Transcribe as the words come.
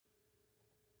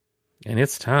And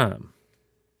it's time.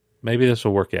 Maybe this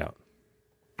will work out.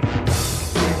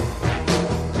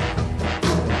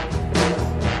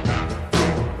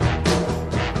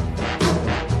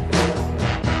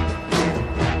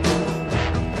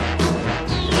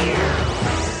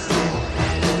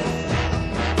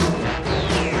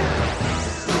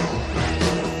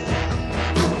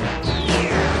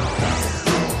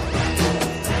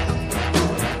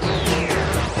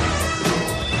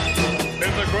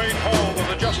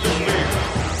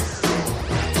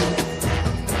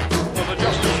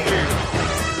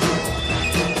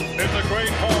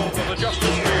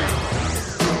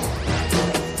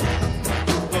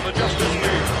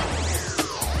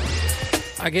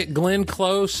 I get Glenn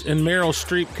Close and Meryl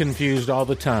Streep confused all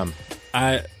the time.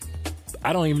 I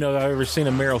don't even know if I've ever seen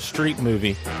a Meryl Streep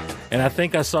movie. And I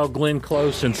think I saw Glenn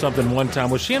Close in something one time.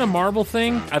 Was she in a Marvel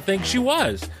thing? I think she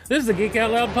was. This is the Geek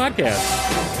Out Loud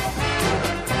podcast.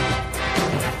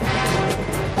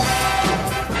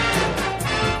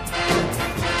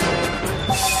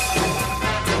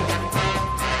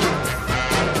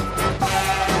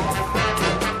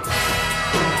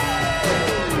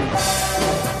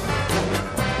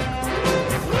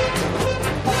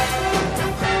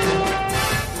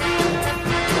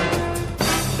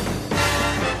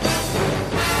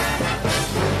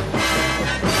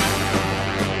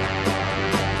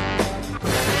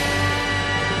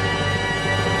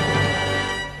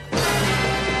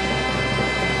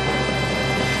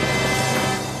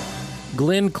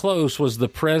 Glenn Close was the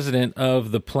president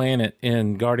of the planet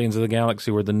in Guardians of the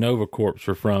Galaxy where the Nova Corps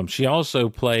were from. She also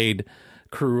played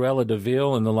Cruella de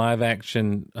Vil in the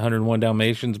live-action 101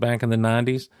 Dalmatians back in the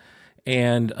 90s.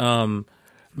 And Meryl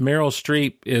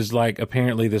Streep is like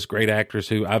apparently this great actress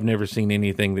who I've never seen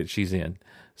anything that she's in.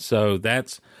 So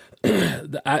that's...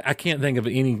 I can't think of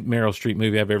any Meryl Streep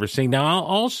movie I've ever seen. Now, I'll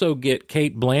also get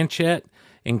Kate Blanchett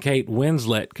and Kate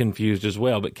Winslet confused as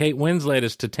well. But Kate Winslet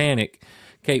is Titanic.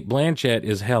 Kate Blanchett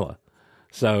is Hela.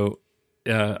 So,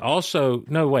 also,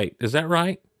 no, wait, is that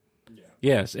right? Yeah.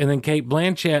 Yes, and then Kate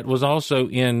Blanchett was also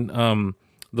in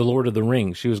The Lord of the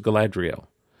Rings. She was Galadriel.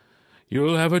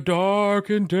 You'll have a dark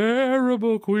and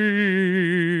terrible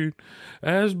queen,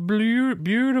 as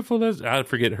beautiful as... I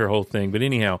forget her whole thing, but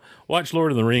anyhow, watch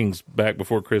Lord of the Rings back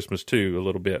before Christmas, too, a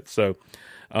little bit. So,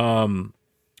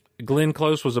 Glenn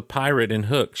Close was a pirate in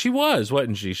Hook. She was,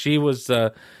 wasn't she? She was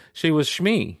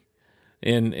Shmi.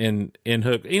 In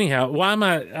Hook. Anyhow, why am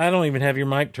I don't even have your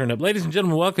mic turned up. Ladies and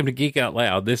gentlemen, welcome to Geek Out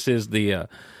Loud. This is the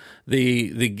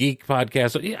Geek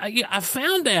podcast. I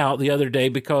found out the other day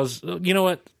because, you know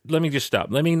what? Let me just stop.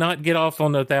 Let me not get off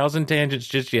on 1,000 tangents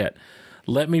just yet.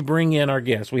 Let me bring in our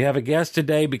guest. We have a guest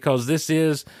today because this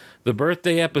is the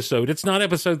birthday episode. It's not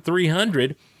episode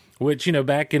 300, which, you know,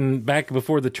 back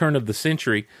before the turn of the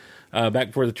century, back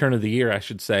before the turn of the year, I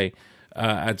should say,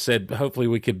 I'd said hopefully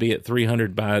we could be at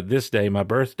 300 by this day, my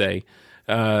birthday.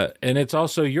 And it's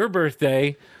also your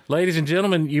birthday. Ladies and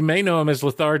gentlemen, you may know him as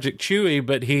Lethargic Chewie,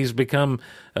 but he's become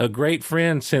a great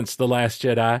friend since The Last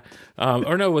Jedi.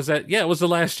 Or no, was that? Yeah, it was The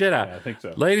Last Jedi. Yeah, I think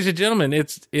so. Ladies and gentlemen,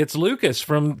 it's Lucas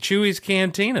from Chewie's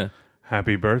Cantina.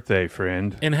 Happy birthday,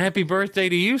 friend. And happy birthday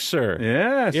to you, sir.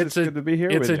 Yes, it's good to be here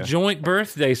with you. It's a joint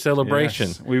birthday celebration.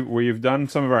 Yes. We've done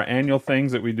some of our annual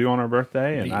things that we do on our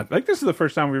birthday, and I think this is the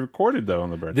first time we recorded, though, on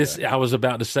the birthday. I was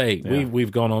about to say, yeah.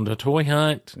 We've gone on a toy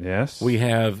hunt. Yes. We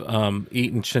have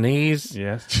eaten Chinese.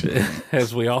 Yes.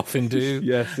 As we often do.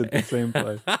 Yes, at the same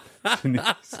place.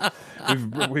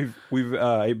 We've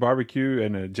ate barbecue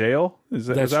in a jail. Was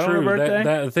that true. On our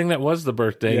birthday? I think that was the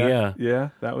birthday. Yeah,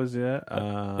 that was it.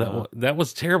 That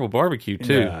was terrible barbecue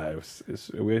too. Yeah, was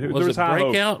it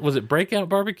breakout? Hope. Was it breakout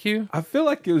barbecue? I feel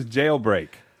like it was jailbreak.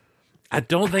 I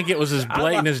don't think it was as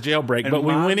blatant as jailbreak, but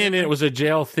we went in and it was a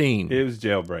jail theme. It was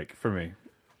jailbreak for me.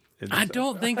 I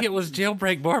don't think it was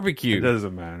jailbreak barbecue. It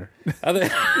doesn't matter.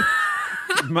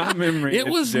 My memory. It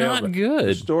was not good.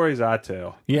 The stories I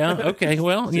tell. Yeah. Okay.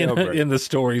 Well, in the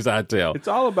stories I tell, it's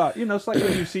all about it's like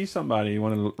when you see somebody, you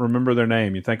want to remember their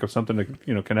name, you think of something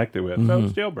to connect it with. Mm-hmm. So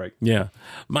it's jailbreak. Yeah.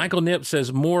 Michael Nipp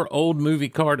says more old movie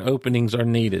card openings are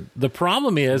needed. The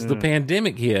problem is the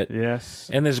pandemic hit.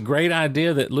 Yes. And this great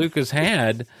idea that Lucas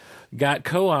had got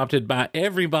co-opted by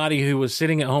everybody who was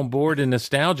sitting at home bored and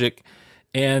nostalgic.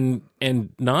 And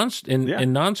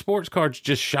non-sports cards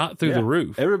just shot through the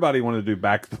roof. Everybody wanted to do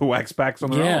the wax packs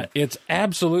on their own. Yeah, it's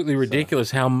absolutely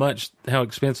ridiculous how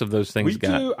expensive those things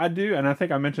got. I do, and I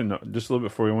think I mentioned just a little bit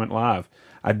before we went live.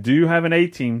 I do have an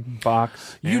 18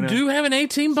 box. You do have an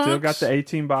 18 box? Still got the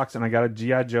 18 box, and I got a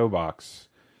G.I. Joe box.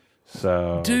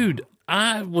 So, dude,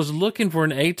 I was looking for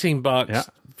an 18 box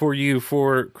for you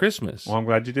for Christmas. Well, I'm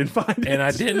glad you didn't find it. And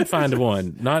I didn't find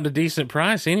one. Not at a decent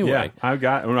price anyway. Yeah, I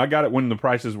got it when the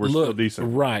prices were still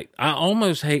decent. Right. I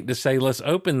almost hate to say let's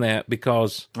open that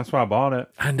because that's why I bought it.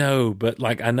 I know, but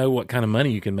like I know what kind of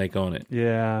money you can make on it.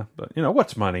 Yeah, but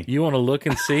what's money? You want to look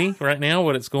and see right now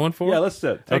what it's going for? Yeah, let's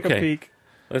take a peek.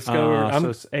 Let's go. So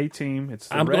it's A-Team.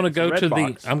 I'm going to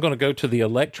go to the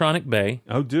electronic bay.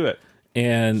 Oh, do it.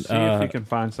 And see if you can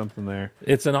find something there.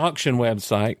 It's an auction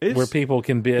website where people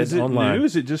can bid is it online. New?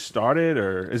 Is it just started,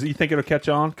 or you think it'll catch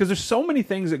on? Because there's so many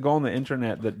things that go on the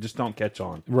internet that just don't catch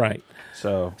on. Right.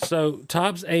 So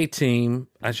Topps A-Team.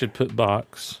 I should put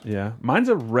box. Yeah, mine's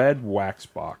a red wax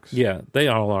box. Yeah, they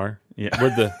all are. Yeah.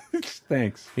 With the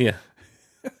thanks. Yeah.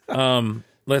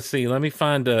 Let's see. Let me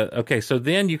find okay, so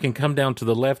then you can come down to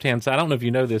the left-hand side. I don't know if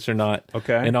you know this or not.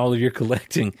 Okay. In all of your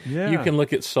collecting. Yeah. You can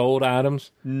look at sold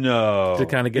items. No. To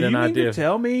kind of get an idea. You mean to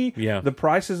tell me the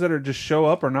prices that are just show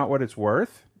up are not what it's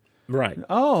worth? Right.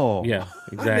 Oh. Yeah,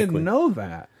 exactly. I didn't know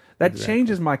that. That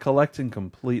changes my collecting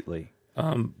completely.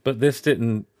 But this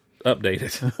didn't update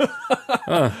it.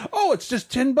 Oh, it's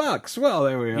just $10. Well,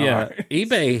 there we are. Yeah.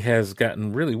 eBay has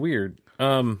gotten really weird.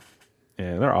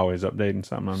 Yeah, they're always updating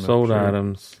something. I'm sold not sure.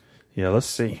 items. Yeah, let's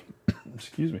see.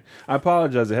 Excuse me. I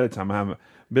apologize ahead of time. I have a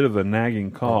bit of a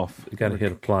nagging cough. You got to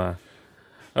hit apply.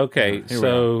 Okay,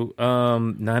 so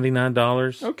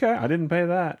 $99. Okay, I didn't pay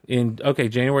that.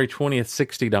 January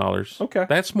 20th, $60. Okay,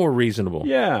 that's more reasonable.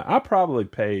 Yeah, I probably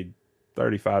paid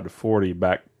 $35 to $40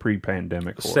 back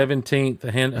pre-pandemic. 17th,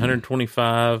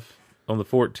 125 on the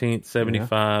 14th,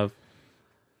 75.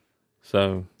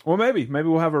 So, well, maybe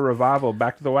we'll have a revival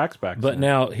back to the wax packs. But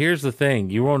now here's the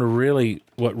thing: you want to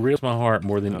what reels my heart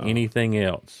more than anything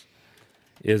else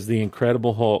is the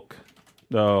Incredible Hulk.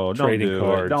 No, trading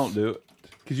cards. Don't do it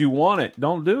because you want it.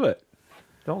 Don't do it.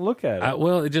 Don't look at it.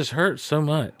 Well, it just hurts so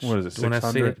much. What is it? 600? When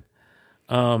I see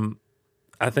it.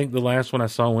 I think the last one I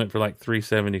saw went for like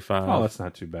 $375. Oh, that's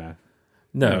not too bad.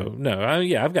 No.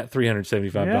 I've got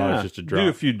 $375 just to drop. Do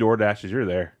a few door dashes. You're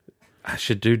there. I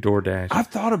should do DoorDash. I've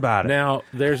thought about it. Now,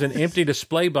 there's an empty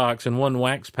display box and one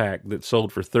wax pack that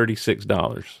sold for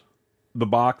 $36. The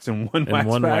box and one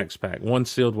wax pack. One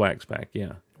sealed wax pack,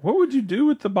 yeah. What would you do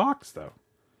with the box, though?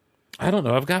 I don't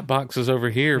know. I've got boxes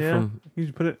over here from...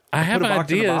 You put it... I have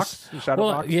ideas.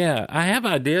 Well, yeah. I have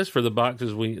ideas for the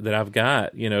boxes that I've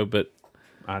got, but...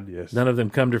 Ideas. None of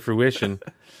them come to fruition.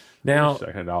 Now...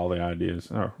 I had all the ideas.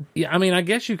 Oh. Yeah, I mean, I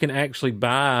guess you can actually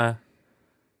buy...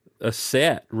 a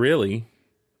set really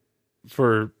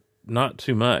for not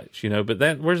too much,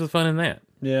 but where's the fun in that?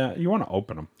 Yeah, you want to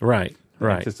open them. Right.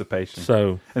 Anticipation.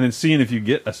 So, and then seeing if you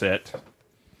get a set.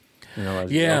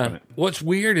 As you open it. What's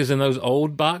weird is in those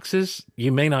old boxes,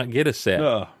 you may not get a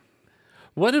set.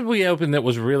 What did we open that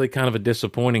was really kind of a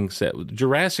disappointing set?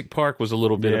 Jurassic Park was a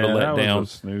little bit of a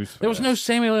letdown. There was no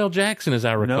Samuel L. Jackson, as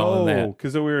I recall. No,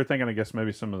 because we were thinking, I guess,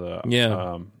 maybe some of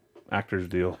the actors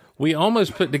deal. We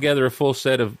almost put together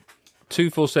two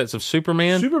full sets of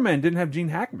Superman. Superman didn't have Gene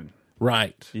Hackman.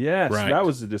 Right. Yes, right. That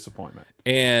was the disappointment.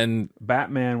 And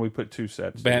Batman, we put two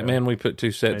sets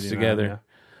together. Yeah.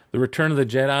 The Return of the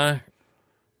Jedi.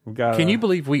 Can you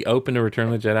believe we opened a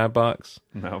Return of the Jedi box?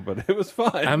 No, but it was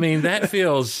fun. I mean, that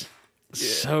feels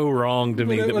so wrong to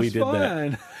me that we did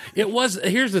that. It was.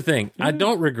 Here's the thing. I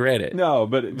don't regret it. No,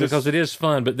 but because it is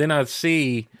fun. But then I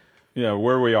see...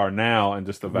 where we are now and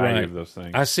just the value of those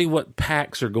things. I see what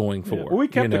packs are going for. Well, we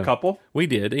kept a couple. We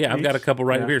did. Yeah, I've got a couple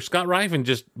right here. Scott Rifen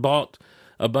just bought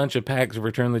a bunch of packs of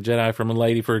Return of the Jedi from a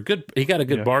lady for he got a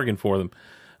good bargain for them.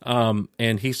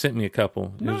 And he sent me a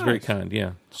couple. It was very kind.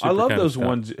 Yeah. I love those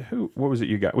ones. What was it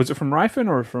you got? Was it from Rifen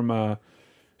or from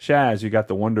Shaz? You got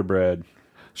the Wonder Bread.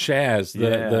 Shaz,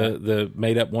 the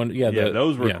made up one. Yeah,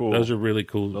 those were cool. Those are really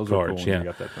cool those cards. Were cool yeah. You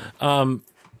got that thing.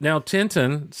 Now,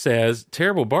 Tintin says,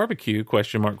 terrible barbecue, ?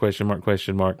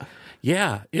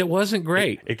 Yeah, it wasn't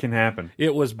great. It can happen.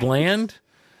 It was bland.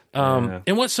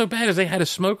 And what's so bad is they had a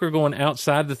smoker going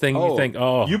outside the thing. And you think,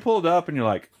 you pulled up and you're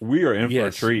like, we are in for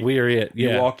a treat. We are it.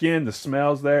 Yeah. You walk in, the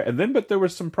smell's there, but there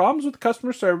was some problems with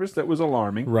customer service that was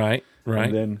alarming. Right.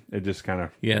 And then it just kind of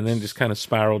and then just kind of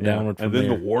spiraled downward from there.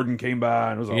 And then the warden came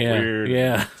by and it was all weird.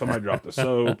 Yeah. Somebody dropped the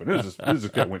soap and it just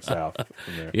went south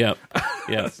from there. Yep.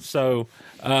 So,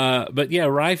 but yeah,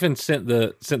 Rifen sent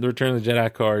the Return of the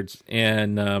Jedi cards,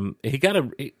 and he got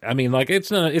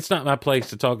it's not my place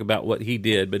to talk about what he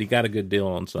did, but he got a good deal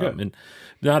on something. And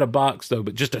not a box though,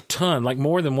 but just a ton, like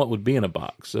more than what would be in a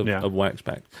box of wax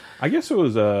packs. I guess it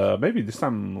was maybe this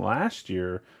time last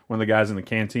year when the guys in the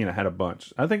cantina had a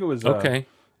bunch. I think it was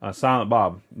Silent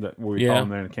Bob, that we call him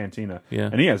there in the cantina. Yeah.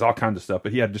 And he has all kinds of stuff,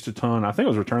 but he had just a ton. I think it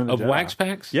was Return of the Jedi. Of wax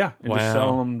packs? Yeah. And just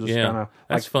sell them just kind of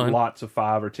That's like fun. lots of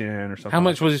 5 or 10 or something. How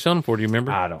much was he selling for? Do you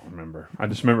remember? I don't remember. I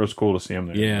just remember it was cool to see him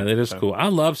there. Yeah, that is cool. I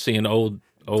love seeing old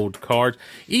cards.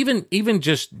 Even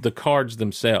just the cards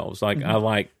themselves. Like I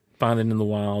like finding in the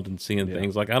wild and seeing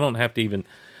things. Like I don't have to even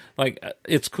like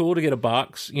it's cool to get a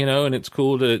box, and it's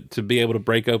cool to be able to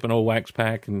break open an old wax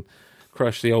pack and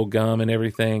crush the old gum and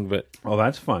everything. But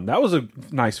that's fun. That was a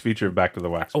nice feature of Back to the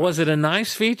Wax Pack. Was it a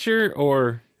nice feature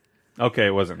or? Okay,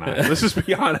 it wasn't nice. Let's just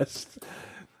be honest.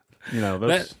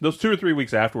 Those 2 or 3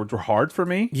 weeks afterwards were hard for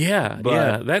me. Yeah,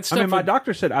 but, that stuff. my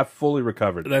doctor said I fully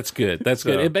recovered. That's good. That's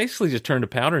good. It basically just turned to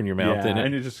powder in your mouth, didn't it?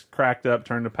 And it just cracked up,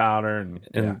 turned to powder,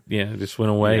 and it just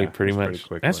went away pretty much. Pretty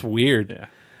quickly. That's weird. Yeah.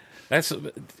 That's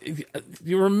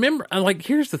you remember. Like,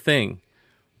 here's the thing: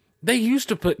 they used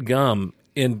to put gum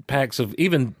in packs of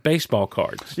even baseball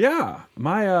cards. Yeah,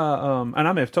 my and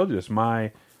I may have told you this.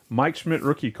 My Mike Schmidt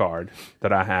rookie card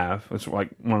that I have. It's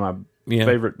like one of my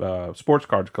favorite sports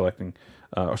cards collecting,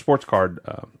 or sports card,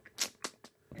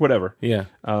 whatever. Yeah,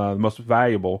 the most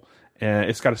valuable. And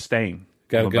it's got a stain.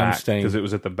 Got a gum stain because it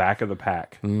was at the back of the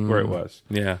pack where it was.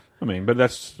 Yeah, but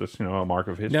that's a mark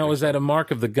of history. Now, is that a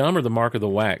mark of the gum or the mark of the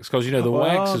wax? Because the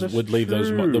wax would leave those.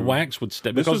 The wax would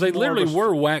stay because they literally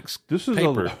were wax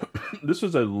paper. This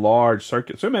is a large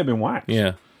circuit, so it may have been wax.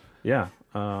 Yeah, yeah.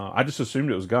 I just assumed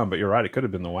it was gum, but you're right; it could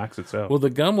have been the wax itself. Well, the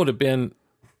gum would have been.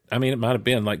 It might have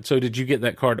been like. So, did you get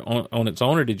that card on its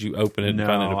own, or did you open it? No,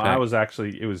 and find it in a pack? I was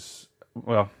actually. It was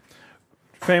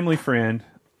family friend.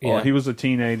 Yeah. Well, he was a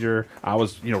teenager. I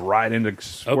was, right into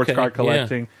sports card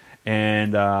collecting.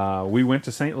 Yeah. And we went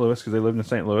to St. Louis because they lived in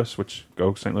St. Louis, which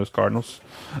go St. Louis Cardinals.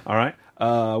 All right.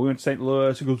 We went to St.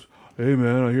 Louis. He goes, "Hey,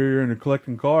 man, I hear you're into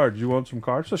collecting cards. You want some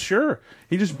cards?" So, sure.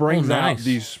 He just brings out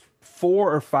these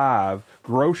 4 or 5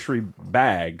 grocery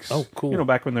bags. Oh, cool.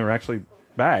 Back when they were actually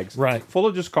bags. Right. Full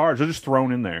of just cards. They're just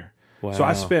thrown in there. Wow. So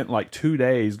I spent like 2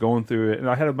 days going through it. And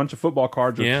I had a bunch of football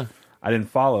cards. Which I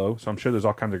didn't follow, so I'm sure there's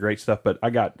all kinds of great stuff. But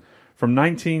I got from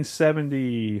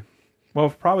 1970,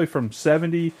 probably from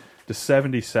 70 to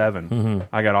 77,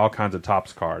 I got all kinds of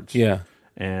Topps cards. Yeah.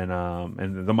 And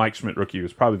the Mike Schmidt rookie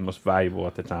was probably the most valuable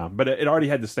at the time. But it already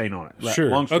had the stain on it.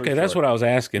 Sure. Okay, that's what I was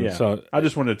asking. Yeah. So I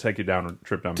just wanted to take you down a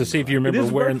trip down to see if you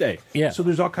remember wearing birthday. Yeah. So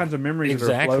there's all kinds of memories that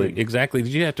are floating. Exactly.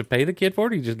 Did you have to pay the kid for it, or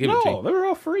did you just give it to you? No, they were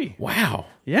all free. Wow.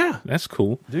 Yeah. That's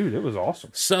cool. Dude, it was awesome.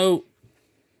 So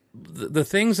the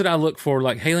things that I look for,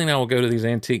 like Haley and I will go to these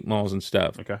antique malls and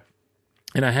stuff. Okay.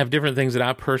 And I have different things that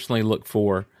I personally look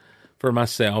for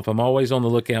myself. I'm always on the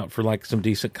lookout for like some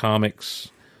decent comics,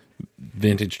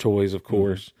 vintage toys, of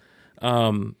course.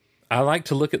 I like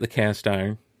to look at the cast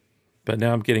iron, but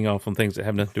now I'm getting off on things that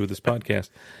have nothing to do with this podcast.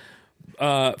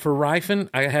 For Rifen,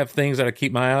 I have things that I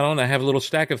keep my eye out on. I have a little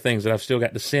stack of things that I've still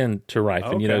got to send to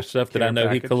Rifen, stuff that I know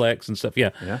he collects and stuff.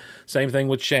 Yeah. Same thing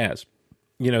with Shaz.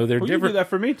 They're different. You do that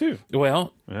for me too.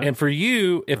 Well, and for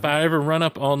you, if I ever run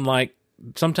up on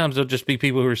sometimes there'll just be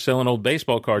people who are selling old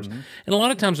baseball cards, and a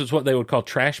lot of times it's what they would call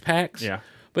trash packs. Yeah.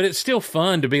 But it's still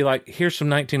fun to be like, here's some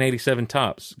 1987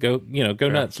 Topps. Go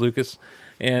nuts, Lucas.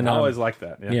 And I always like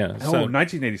that. Yeah. So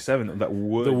 1987, that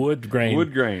wood. The wood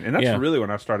grain. And that's really when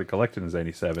I started collecting is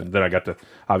 87. Then I got to,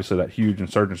 obviously, that huge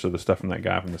insurgence of the stuff from that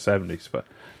guy from the 70s. But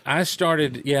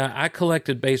I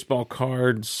collected baseball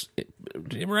cards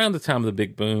around the time of the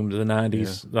big boom, the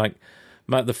 90s.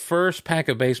 Yeah. The first pack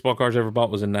of baseball cards I ever bought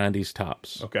was a 90s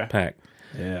Topps pack.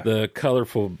 Yeah. The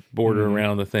colorful border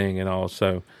around the thing and all.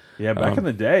 So, yeah, back in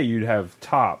the day, you'd have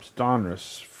Topps,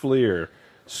 Donruss, Fleer,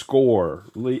 Score.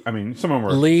 Some of them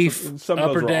were Leaf, some of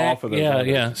Upper those Deck, were off of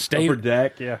those. Upper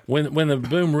Deck, yeah. When the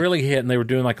boom really hit, and they were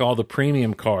doing like all the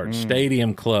premium cards,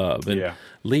 Stadium Club, and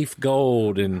Leaf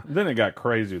Gold, and then it got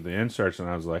crazy with the inserts, and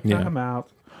I was like, I'm out.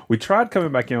 We tried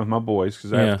coming back in with my boys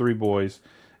because I have 3 boys,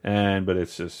 but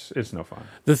it's no fun.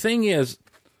 The thing is,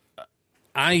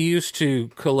 I used to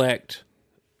collect.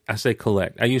 I say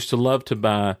collect. I used to love to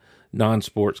buy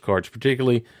non-sports cards,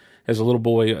 particularly as a little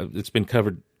boy. It's been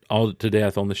covered all to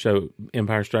death on the show.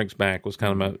 Empire Strikes Back was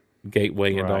kind of my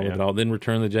gateway into all of it all. Then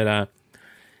Return of the Jedi.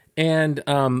 And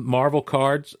Marvel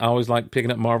cards. I always liked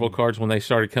picking up Marvel cards when they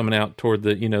started coming out toward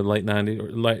the late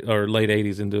 90s or late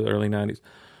 80s into early 90s.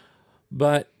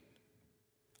 But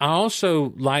I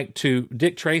also like to...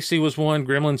 Dick Tracy was one,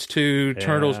 Gremlins 2,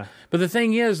 Turtles. But the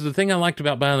thing I liked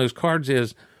about buying those cards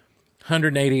is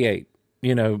 188.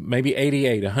 Maybe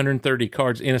 88, 130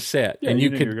 cards in a set, and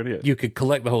you could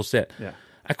collect the whole set. Yeah.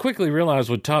 I quickly realized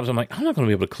with Topps, I'm like, I'm not going to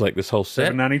be able to collect this whole set.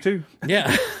 792.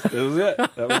 Yeah. That was it.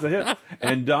 That was a hit.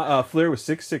 And Fleer was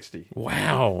 660.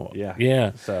 Wow. Yeah.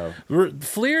 Yeah. So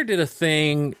Fleer did a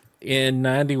thing in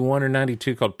 91 or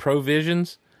 92 called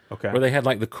Provisions. Okay. Where they had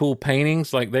like the cool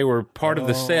paintings, like they were part of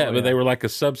the set, but they were like a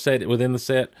subset within the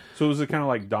set. So was it kind of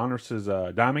like Donruss's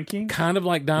Diamond King? Kind of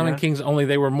like Diamond Kings, only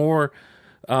they were more,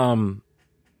 not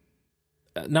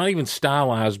even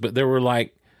stylized, but there were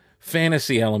like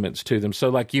fantasy elements to them. So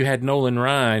like you had Nolan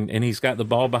Ryan, and he's got the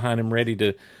ball behind him ready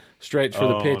to stretch for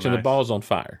the pitch, and the ball's on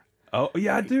fire. Oh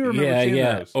yeah, I do remember seeing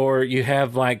those. Or you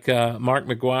have like Mark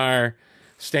McGuire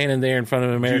standing there in front of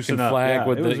an American flag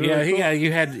with the cool.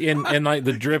 You had in like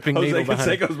the dripping needle behind.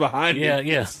 Canseco's behind him.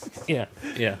 Yeah.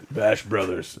 Bash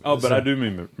Brothers. Oh, but I do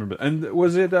remember. And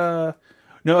was it? No,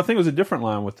 I think it was a different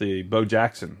line with the Bo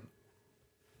Jackson.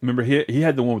 Remember, he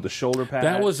had the one with the shoulder pad.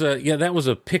 That was a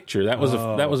picture. That was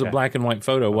a black and white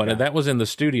photo. Okay. That was in the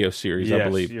Studio series, I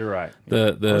believe. You're right.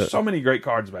 There were so many great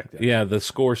cards back then. Yeah, the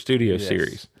Score Studio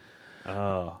series.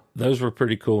 Oh, those were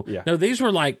pretty cool. Yeah. No, these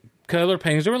were like color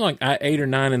paintings. There were like 8 or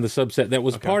 9 in the subset. That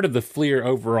was part of the Fleer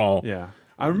overall. Yeah,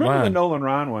 I remember the Nolan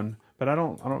Ryan one, but I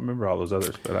don't remember all those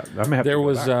others. But I may have. There to go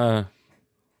was back.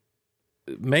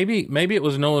 Maybe it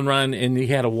was Nolan Ryan, and he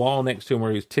had a wall next to him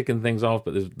where he was ticking things off,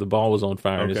 but the ball was on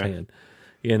fire in his hand.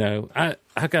 You know, I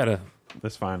gotta.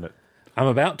 Let's find it. I'm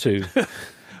about to.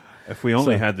 If we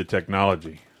only had the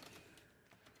technology.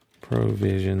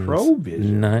 Provisions.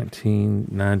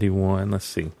 1991. Let's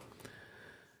see.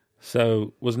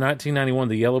 So, was 1991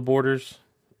 the yellow borders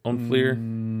on Fleer?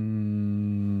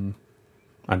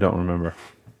 I don't remember.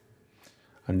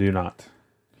 I do not.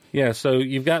 Yeah, so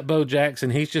you've got Bo Jackson.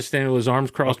 He's just standing with his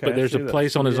arms crossed, but there's a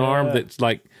place on his arm that's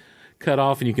like cut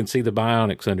off, and you can see the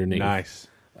bionics underneath. Nice.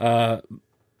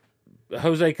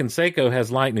 Jose Canseco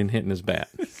has lightning hitting his bat.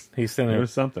 He's standing there. It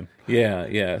was something.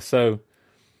 Yeah. So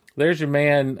there's your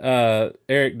man,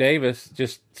 Eric Davis,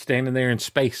 just standing there in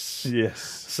space. Yes.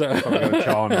 So probably got a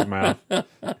chaw in his mouth.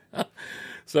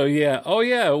 So yeah. Oh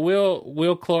yeah.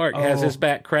 Will Clark has his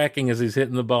back cracking as he's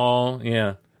hitting the ball.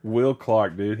 Yeah. Will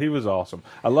Clark, dude, he was awesome.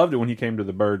 I loved it when he came to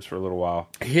the Birds for a little while.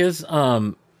 His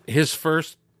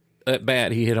first at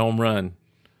bat, he hit home run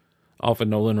off of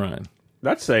Nolan Ryan.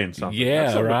 That's saying something. Yeah,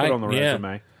 that's something right. To put on the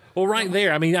resume. Well, right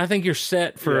there. I mean, I think you're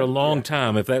set for a long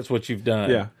time if that's what you've done.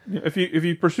 Yeah. If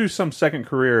you pursue some second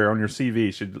career on your CV,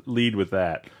 you should lead with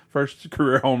that. First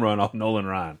career home run off Nolan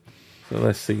Ryan. So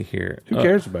let's see here. Who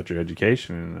cares about your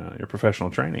education and your professional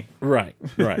training? Right.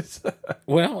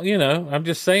 Well, I'm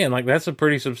just saying, like, that's a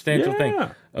pretty substantial thing.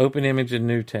 Open image and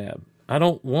new tab. I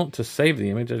don't want to save the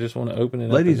image. I just want to open it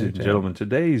up. Ladies and gentlemen,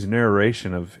 today's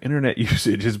narration of internet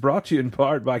usage is brought to you in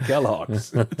part by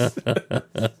Kellogg's.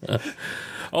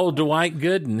 Oh, Dwight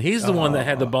Gooden. He's the one that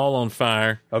had the ball on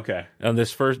fire. Okay. On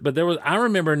this first. But I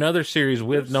remember another series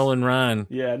with Nolan Ryan.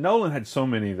 Yeah, Nolan had so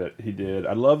many that he did.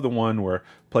 I love the one where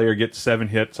player gets 7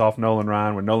 hits off Nolan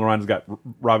Ryan when Nolan Ryan's got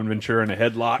Robin Ventura in a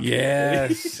headlock.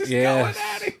 Yes. Going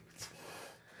at him.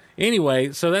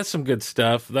 Anyway, so that's some good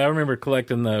stuff. I remember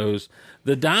collecting those.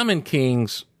 The Diamond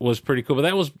Kings was pretty cool, but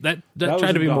that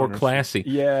tried to be more classy.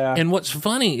 Yeah. And what's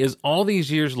funny is all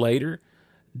these years later,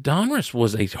 Donruss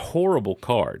was a horrible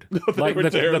card. Like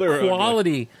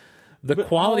the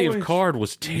quality of card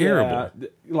was terrible. Yeah,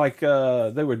 like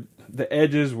the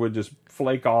edges would just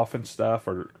flake off and stuff,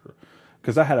 or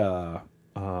because I had a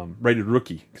rated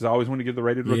rookie because I always wanted to give the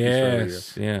rated rookies earlier.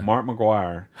 Yeah. Mark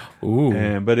McGuire.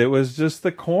 Ooh. But it was just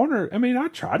the corner. I mean, I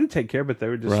tried to take care, but they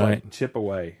would just like chip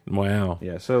away. Wow.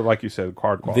 Yeah. So like you said,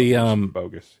 card quality was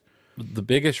bogus. The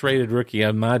biggest rated rookie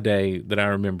of my day that I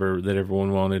remember that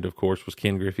everyone wanted, of course, was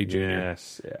Ken Griffey Jr.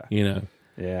 Yes. Yeah.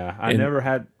 Yeah. I never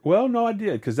had. Well, no, I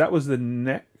did because that was the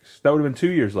next. That would have been 2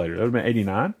 years later. That would have been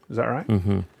 89. Is that right?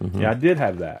 Mm-hmm. Yeah, I did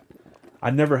have that.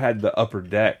 I never had the upper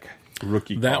deck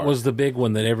rookie card. That was the big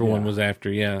one that everyone was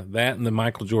after. Yeah, that and the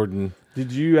Michael Jordan.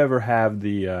 Did you ever have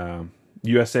the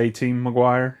USA Team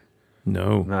McGuire?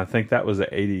 No. I think that was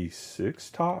the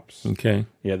 86 tops. Okay.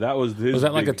 Yeah, that was. Was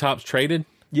that like a tops traded?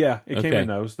 Yeah, it came in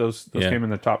those. Those came in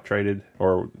the top traded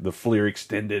or the Fleer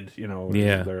extended.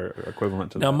 Their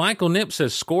equivalent to now, that. Michael Nip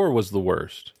says Score was the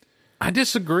worst. I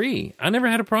disagree. I never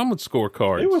had a problem with Score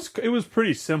cards. It was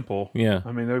pretty simple. Yeah.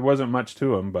 I mean, there wasn't much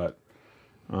to them, but.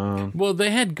 Well,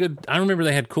 they had good. I remember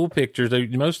they had cool pictures.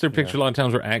 Most of their pictures a lot of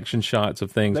times were action shots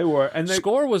of things. They were, and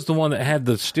Score was the one that had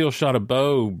the still shot of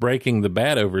Bo breaking the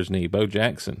bat over his knee. Bo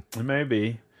Jackson.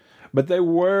 Maybe, but they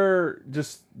were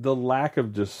just the lack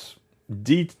of just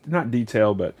not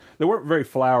detail, but they weren't very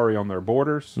flowery on their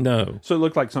borders. No, so it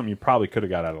looked like something you probably could have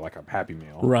got out of like a Happy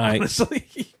Meal, right?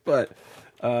 Honestly, but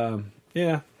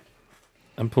yeah.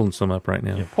 I'm pulling some up right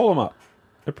now. Yeah, pull them up.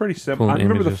 They're pretty simple. I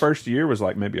remember the first year was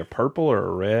like maybe a purple or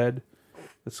a red.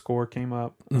 The score came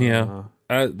up. Yeah.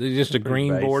 Just a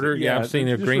green basic. Border. Yeah, I've seen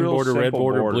a green border, red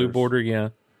border, blue border. Yeah.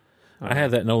 I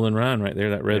have that Nolan Ryan right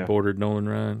there, that red bordered Nolan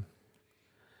Ryan.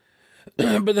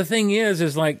 But the thing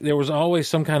is like there was always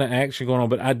some kind of action going on.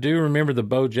 But I do remember the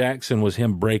Bo Jackson was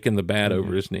him breaking the bat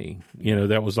over his knee. You know,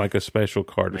 that was like a special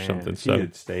card or something. If he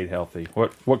had stayed healthy,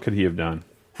 what could he have done?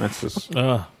 That's just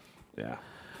yeah.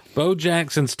 Bo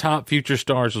Jackson's Top Future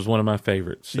Stars was one of my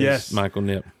favorites. Yes, Michael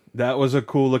Knipp. That was a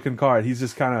cool looking card. He's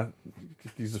just kind of.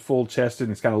 He's full chested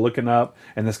and he's kind of looking up,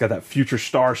 and it's got that Future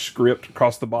Star script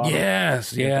across the bottom.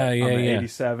 Yes, yeah.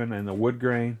 87 and the wood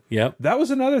grain. Yep. That was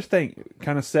another thing,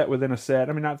 kind of set within a set.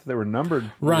 I mean, not that they were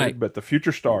numbered, right? But the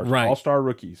Future Stars, All-Star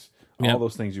rookies, all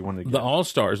those things you wanted to get. The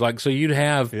All-Stars, like so, you'd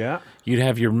have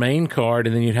your main card,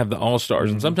 and then you'd have the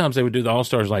All-Stars, and sometimes they would do the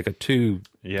All-Stars like two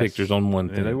pictures on one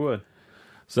thing. Yeah, they would.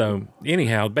 So,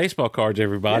 anyhow, baseball cards,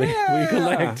 everybody. Yeah. We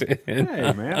collect. Hey,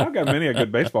 man, I've got many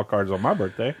good baseball cards on my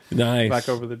birthday. Nice. Back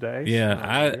over the days.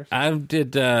 Yeah, I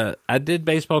did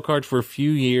baseball cards for a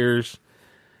few years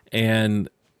and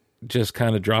just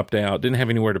kind of dropped out. Didn't have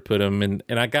anywhere to put them. And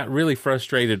I got really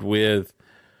frustrated with...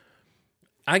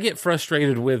 I get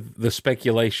frustrated with the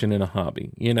speculation in a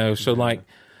hobby, you know? So, like,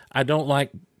 I don't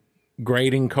like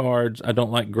grading cards. I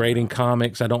don't like grading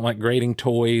comics. I don't like grading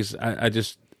toys. I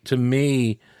just... To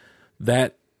me,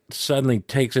 that suddenly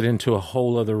takes it into a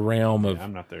whole other realm of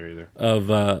I'm not there either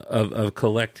of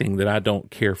collecting that I don't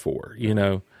care for, you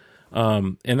know.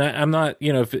 And I'm not,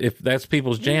 you know, if that's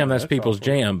people's jam, that's people's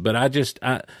jam. But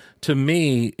to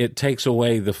me, it takes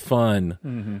away the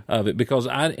fun of it because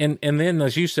and then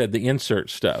as you said, the insert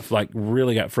stuff like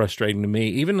really got frustrating to me.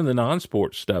 Even in the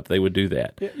non-sports stuff, they would do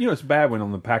that. Yeah, you know, it's bad when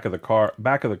on the back of the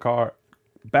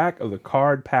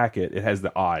card packet, it has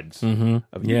the odds. You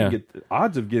get the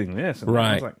odds of getting this. And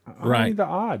I was like, I don't need the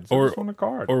odds. I just want a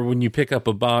card. Or when you pick up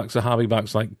a hobby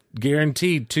box, like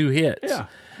guaranteed 2 hits. Yeah.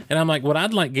 And I'm like, what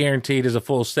I'd like guaranteed is a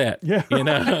full set. Yeah. You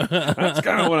know? That's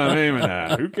kind of what I'm aiming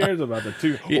at. Who cares about the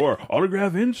 2 or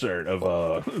autograph insert of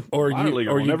or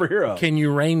you never hear of. Can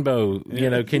you rainbow,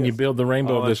 you know, can you build the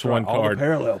rainbow of this one card? All the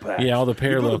parallel packs. Yeah, all the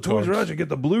parallel cards. You go to Toys R Us, you get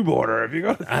the blue border. If you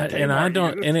go to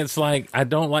it's like, I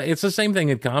don't like, it's the same thing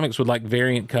in comics with like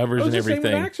variant covers and everything. It's the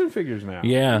same with action figures now.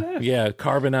 Yeah.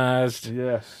 Carbonized.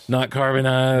 Yes. Not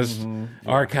carbonized.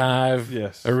 Archive.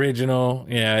 Yes. Original.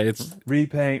 Yeah, it's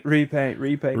repaint.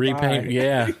 Yeah,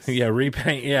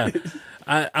 repaint. Yeah,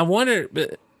 I wonder.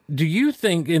 Do you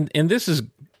think? And this is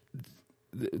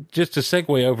just to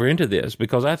segue over into this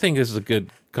because I think this is a good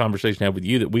conversation to have with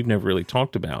you that we've never really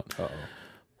talked about.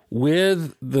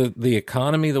 With the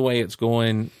economy the way it's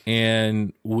going,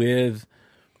 and with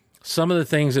some of the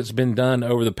things that's been done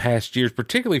over the past years,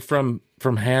 particularly from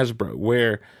Hasbro,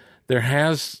 where there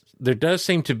does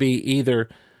seem to be either.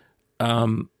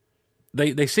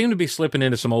 They seem to be slipping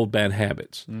into some old bad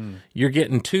habits. You're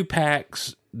getting 2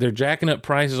 packs. They're jacking up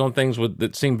prices on things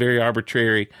that seem very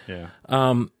arbitrary. Yeah.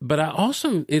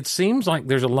 But it seems like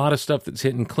there's a lot of stuff that's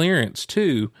hitting clearance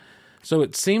too. So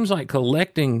it seems like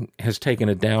collecting has taken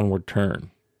a downward turn.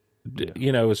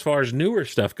 You know, as far as newer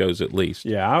stuff goes, at least.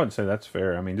 Yeah, I would say that's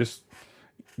fair. I mean, just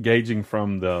gauging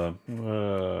from the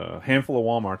handful of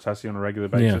Walmarts I see on a regular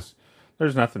basis,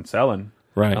 there's nothing selling,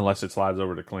 right? Unless it slides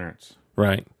over to clearance.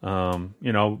 Right.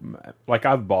 You know, like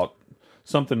I've bought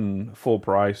something full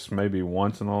price maybe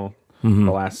once in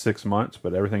the last 6 months,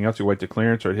 but everything else you wait to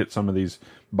clearance or it hits some of these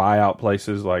buyout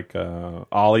places like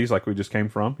Ollie's, like we just came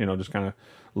from, you know, just kind of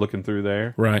looking through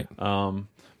there. Right.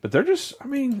 But they're just, I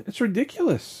mean, it's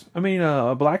ridiculous. I mean,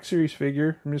 a Black Series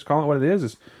figure, I'm just calling it what it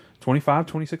is $25,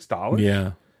 $26.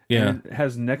 Yeah. Yeah. And it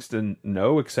has next to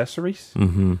no accessories.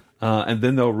 And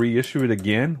then they'll reissue it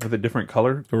again with a different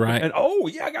color. Right. And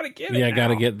I got to get it. Yeah, I got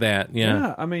to get that.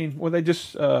 Yeah. I mean, they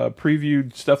just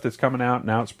previewed stuff that's coming out.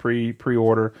 Now it's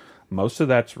pre-order. Most of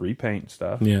that's repaint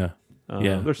stuff. Yeah.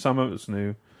 There's some of it's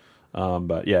new.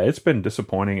 But yeah, it's been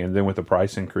disappointing. And then with the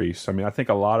price increase, I mean, I think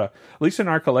a lot of, at least in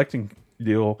our collecting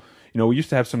deal, you know, we used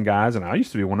to have some guys, and I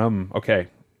used to be one of them. Okay,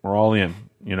 we're all in.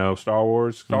 You know, Star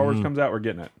Wars comes out, we're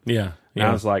getting it. Yeah.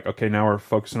 Now it's like, okay, now we're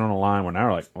focusing on a line where now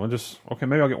we're like, well,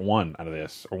 maybe I'll get one out of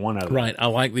this or one out of that. Right. I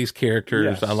like these characters.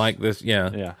 Yes. I like this. Yeah.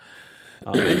 Yeah.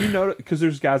 And you know, because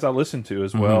there's guys I listen to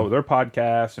as well, their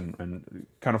podcasts and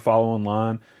kind of follow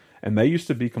online, and they used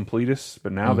to be completists,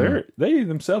 but now they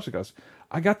themselves, because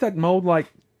I got that mold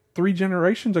like 3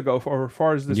 generations ago for as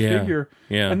far as this figure,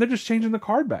 and they're just changing the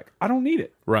card back. I don't need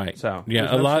it. Right. So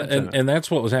yeah, a lot, and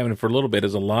that's what was happening for a little bit.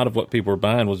 Is a lot of what people were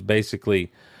buying was basically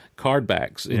card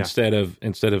backs instead of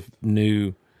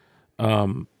new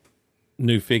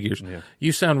new figures. Yeah.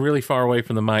 You sound really far away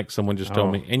from the mic, someone just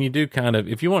told me. And you do kind of,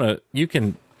 if you want to, you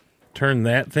can turn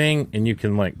that thing and you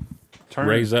can like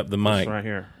raise up the mic. Right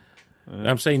here.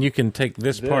 I'm saying you can take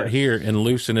this part here and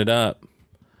loosen it up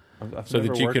so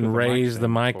that you can raise the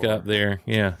mic up there.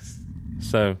 Yeah.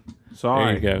 So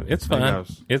sorry. There you go. It's fine.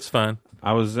 It's fine.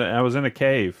 I was in a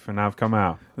cave and I've come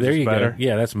out. There you go.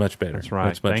 Yeah, that's much better. That's right.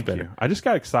 That's much Thank better. you. I just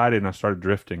got excited and I started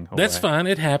drifting away. That's fine.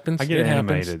 It happens. I get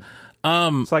animated.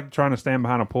 It's like trying to stand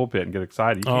behind a pulpit and get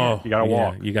excited. You can't. You got to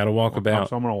walk. You got to walk about.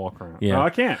 So I'm going to walk around. Yeah. No, I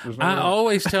can't. I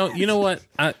always tell, you know what?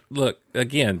 Look,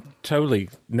 again, totally,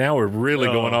 now we're really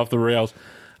going off the rails.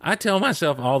 I tell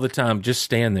myself all the time, just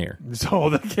stand there.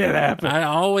 So that can't happen. I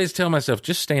always tell myself,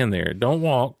 just stand there. Don't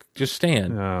walk. Just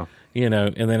stand. No. You know,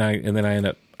 and then I end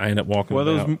up walking.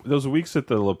 Well, those weeks at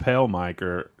the lapel mic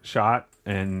are shot,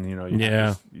 and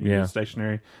you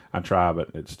stationary. I try, but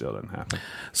it still doesn't happen.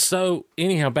 So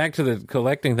anyhow, back to the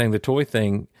collecting thing, the toy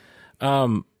thing.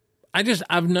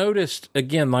 I've noticed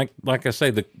again, like I say,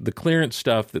 the clearance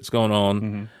stuff that's going on,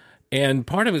 mm-hmm. and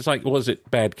part of it's like, was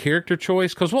it bad character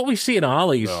choice? Because what we see at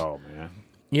Ollie's, oh man.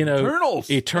 You know,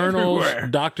 Eternals, everywhere.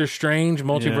 Doctor Strange,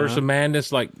 Multiverse of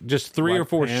Madness, like just three Black or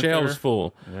four Panther. shelves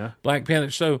full. Yeah. Black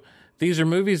Panther. So these are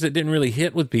movies that didn't really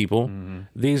hit with people. Mm-hmm.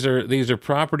 These are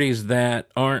properties that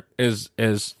aren't as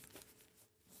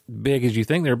big as you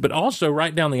think they're. But also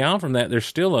right down the aisle from that, there's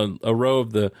still a row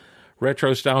of the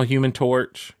retro style Human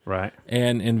Torch, right,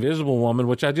 and Invisible Woman,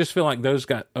 which I just feel like those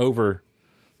got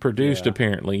overproduced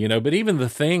apparently. You know, but even the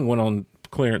Thing went on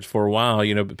clearance for a while.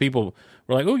 You know, but people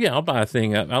were like, "Oh yeah, I'll buy a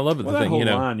Thing." I love it. Well, the that Thing, whole you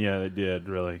know, line, they did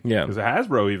really. Yeah, because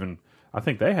Hasbro even, I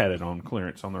think they had it on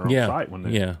clearance on their own site when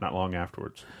they not long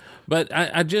afterwards. But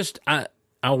I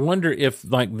wonder if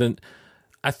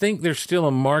I think there's still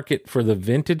a market for the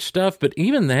vintage stuff, but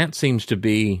even that seems to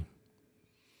be.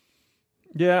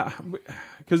 Yeah,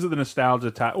 because of the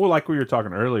nostalgia type. Well, like we were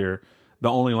talking earlier, the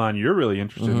only line you're really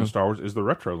interested in Star Wars is the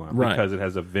retro line, right, because it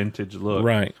has a vintage look,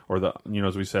 right, or the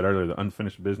as we said earlier, the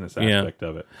unfinished business aspect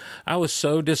of it. I was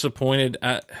so disappointed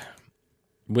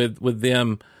with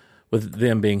them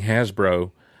being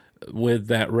Hasbro. With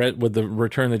that, with the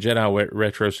Return of the Jedi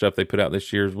retro stuff they put out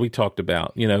this year, we talked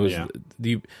about. You know,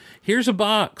 here's a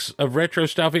box of retro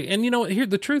stuff, and you know, here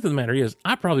the truth of the matter is,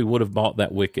 I probably would have bought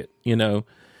that Wicket. You know,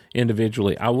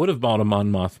 individually, I would have bought a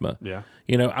Mon Mothma. Yeah,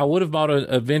 you know, I would have bought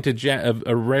a vintage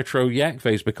a retro Yak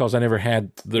Face because I never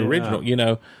had the original. You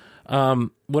know,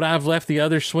 would I have left the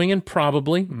others swinging?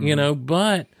 Probably. You know,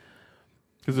 but.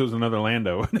 Because it was another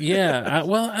Lando. What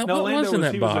was in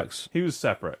that box? He was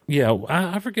separate. Yeah,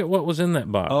 I forget what was in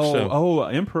that box.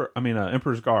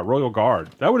 Emperor's Guard, Royal Guard.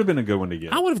 That would have been a good one to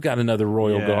get. I would have got another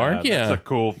Royal Guard. Yeah, that's a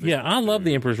cool thing. Yeah, I love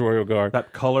the Emperor's Royal Guard.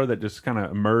 That color that just kind of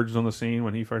emerged on the scene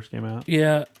when he first came out.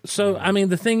 Yeah. So I mean,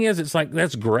 the thing is, it's like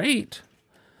that's great,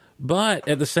 but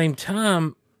at the same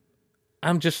time,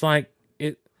 I'm just like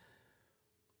it.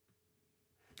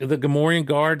 The Gamorrean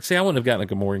Guard. See, I wouldn't have gotten a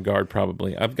Gamorrean Guard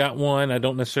probably. I've got one. I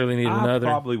don't necessarily need another.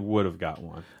 I probably would have got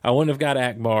one. I wouldn't have got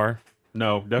Akbar.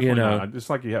 No, definitely not. Just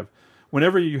like you have.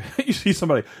 Whenever you see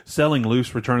somebody selling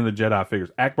loose Return of the Jedi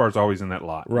figures, Akbar's always in that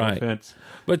lot. Right. No offense.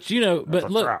 But you know,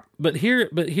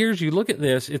 here's you look at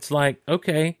this. It's like,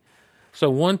 okay, so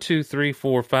 1, 2, 3,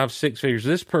 4, 5, 6 figures.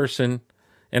 This person,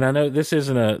 and I know this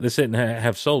didn't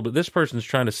have sold, but this person's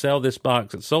trying to sell this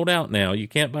box. It's sold out now. You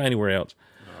can't buy anywhere else.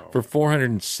 For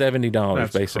 $470,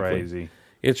 that's basically. Crazy.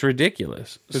 It's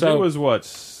ridiculous. So it was what,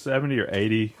 70 or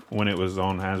 80 when it was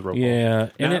on Hasbro. Yeah,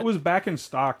 and it was back in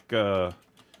stock a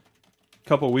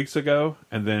couple of weeks ago,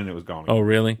 and then it was gone. Oh,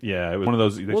 really? Yeah, it was one of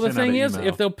those. Well, the thing is,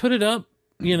 if they'll put it up,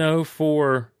 you know,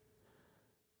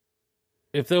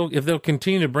 if they'll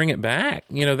continue to bring it back,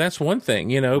 you know, that's one thing,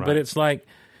 you know. Right. But it's like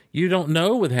you don't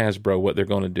know with Hasbro what they're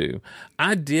going to do.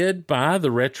 I did buy the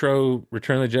retro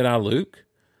Return of the Jedi Luke.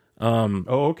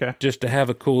 Okay. Just to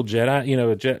have a cool Jedi, you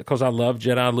know, because I love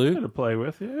Jedi Luke. To play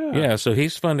with, yeah. Yeah, so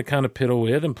he's fun to kind of piddle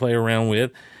with and play around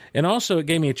with. And also it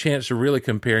gave me a chance to really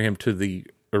compare him to the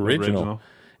original.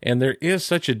 And there is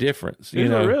such a difference. You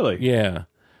know, really? Yeah.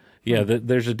 Yeah,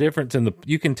 there's a difference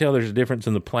you can tell there's a difference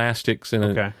in the plastics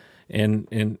and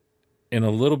and a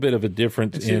little bit of a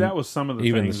difference in that was some of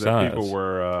the things that people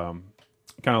were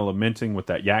kind of lamenting with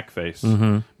that Yak Face,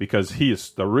 because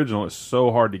the original is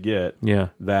so hard to get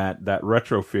that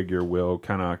retro figure will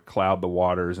kind of cloud the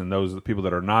waters, and the people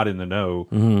that are not in the know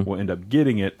will end up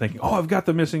getting it thinking, oh, I've got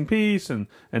the missing piece, and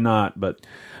not. But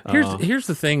here's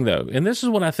the thing though, and this is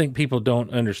what I think people don't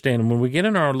understand. When we get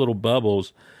in our little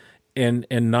bubbles and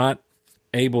not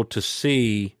able to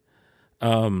see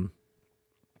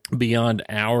beyond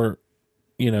our,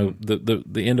 you know,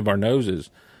 the end of our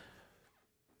noses,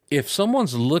 if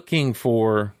someone's looking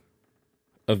for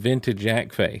a vintage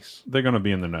Jack face, they're going to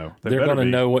be in the know. They're going to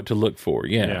know what to look for.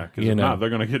 Yeah, because if not, they're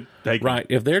going to get taken. Right.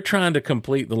 If they're trying to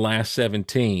complete the last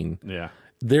 17,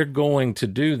 they're going to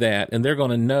do that, and they're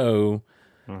going to know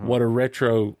what a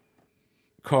retro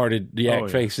carded Jack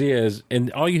face is,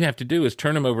 and all you have to do is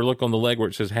turn them over, look on the leg where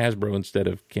it says Hasbro instead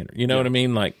of Kenner. You know what I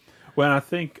mean? Like, well, I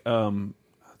think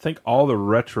all the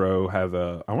retro have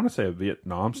I want to say a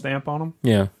Vietnam stamp on them.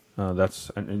 Yeah. Well,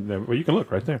 you can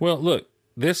look right there. Well, look,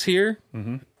 this here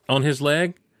on his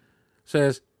leg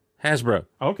says Hasbro.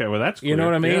 Okay, well, that's clear. You know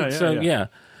what I mean? Yeah.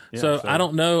 So I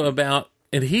don't know about,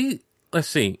 and let's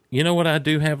see, you know what I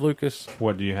do have, Lucas?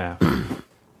 What do you have?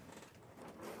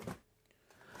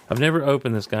 I've never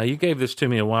opened this guy. You gave this to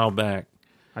me a while back.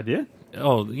 I did?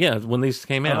 Oh, yeah, when these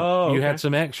came out. You had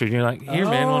some extras. You're like, here,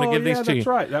 man, I want to give these to you. That's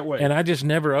right, that way. And I just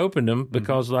never opened them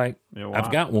because, I've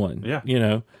got one. Yeah. You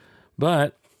know.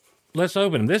 But let's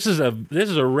open them. This is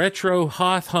a retro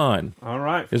Hoth Han. All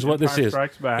right. Is what this is.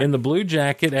 Back. In the blue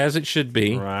jacket, as it should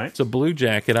be. Right. It's a blue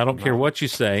jacket. I don't care what you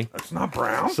say. That's not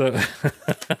brown. So,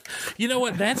 you know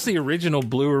what? That's the original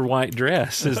blue or white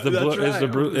dress. Is the blue? Right.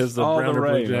 Is the brown or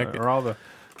blue jacket? Or all the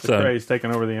craze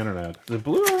taking over the internet. The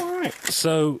blue or white?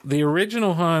 So the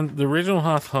original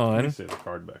Hoth Han. Let me see the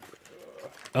card back.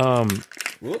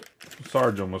 Whoop.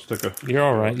 Sarge almost took a... You're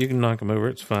all right. You can knock them over.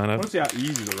 It's fine. I want to see how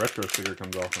easy the retro sticker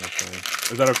comes off on this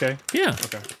thing. Is that okay? Yeah.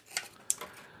 Okay.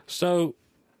 So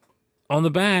on the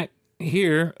back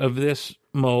here of this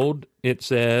mold, it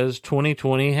says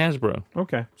 2020 Hasbro.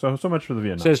 Okay. So much for the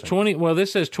Vietnam. It says 20. Well,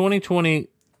 this says 2020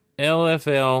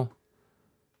 LFL.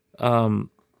 And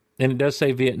it does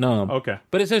say Vietnam. Okay.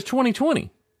 But it says 2020.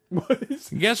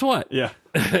 Guess what? Yeah.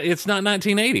 It's not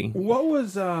 1980. What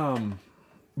was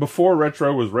before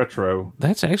retro was retro?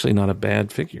 That's actually not a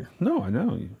bad figure. No, I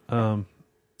know.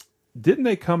 Didn't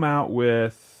they come out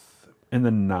with in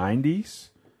the 90s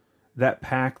that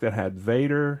pack that had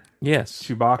Vader? Yes.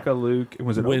 Chewbacca, Luke.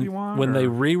 Was it Obi-Wan? When they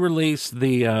re-released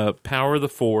the Power of the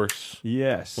Force.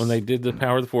 Yes. When they did the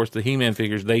Power of the Force, the He-Man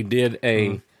figures, they did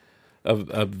a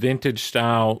vintage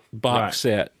style box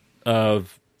set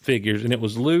of figures, and it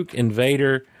was Luke and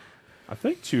Vader. I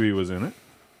think Chewie was in it.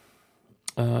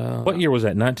 What year was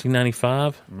that?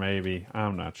 1995? Maybe.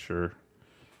 I'm not sure.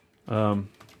 But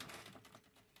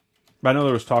I know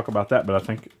there was talk about that, but I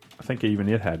think even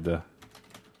it had the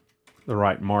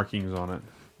right markings on it.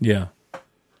 Yeah.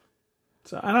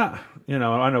 So I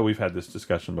know we've had this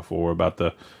discussion before about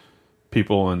the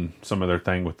people and some of their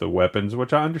thing with the weapons,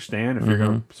 which I understand if you're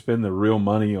going to spend the real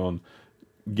money on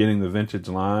getting the vintage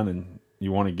line and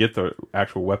you want to get the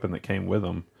actual weapon that came with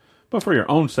them. But for your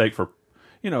own sake,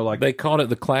 they called it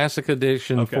the Classic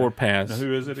Edition 4-pack. Now,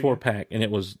 who is it? 4-pack, and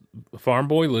it was Farm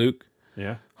Boy Luke,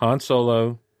 yeah, Han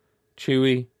Solo,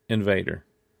 Chewie, and Vader.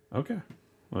 Okay,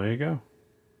 well, there you go.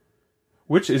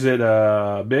 Which is it?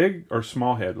 Big or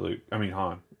small head Luke? I mean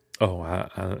Han. Oh,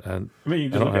 I mean, you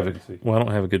just don't have it. Well, I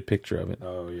don't have a good picture of it.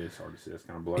 Oh yeah, it's hard to see. It's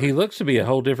kind of blurry. He looks to be a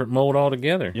whole different mold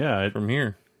altogether. Yeah, from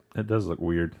here, it does look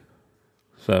weird.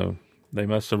 So they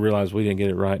must have realized we didn't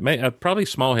get it right. Probably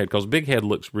small head because big head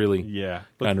looks really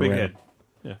kind of big head.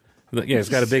 Yeah, it's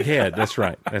got a big head. That's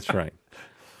right. That's right.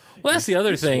 Well, that's the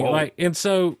other thing. And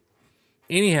so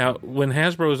anyhow, when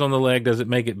Hasbro is on the leg, does it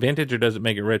make it vintage or does it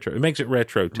make it retro? It makes it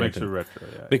retro. It makes it retro,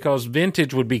 yeah. Because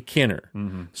vintage would be Kenner.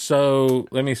 Mm-hmm. So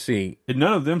let me see.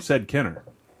 None of them said Kenner.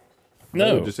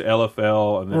 No, just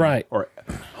LFL and then, or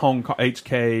Hong Kong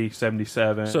HK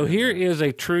 77. So here is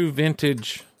a true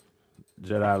vintage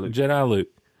Jedi Luke.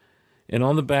 And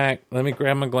on the back, let me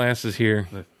grab my glasses here.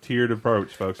 The tiered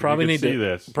approach, folks. Probably need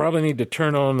to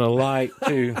turn on the light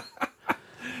too.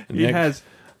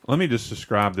 Let me just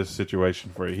describe this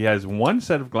situation for you. He has one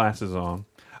set of glasses on,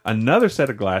 another set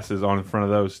of glasses on in front of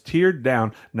those, tiered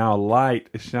down. Now a light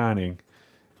is shining.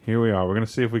 Here we are. We're going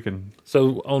to see if we can...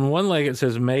 So on one leg it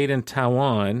says made in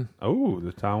Taiwan. Oh,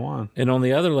 the Taiwan. And on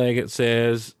the other leg it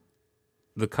says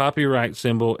the copyright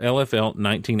symbol LFL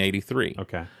 1983.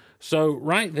 Okay. So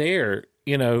right there,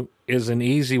 is an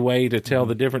easy way to tell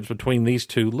the difference between these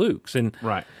two Lukes.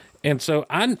 And so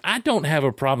I don't have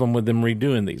a problem with them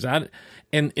redoing these.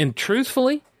 And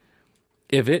truthfully,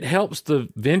 if it helps the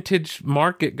vintage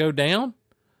market go down,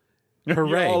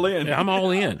 hooray. You're all in. I'm all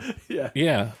in.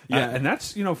 Yeah. And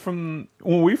that's, from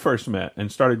when we first met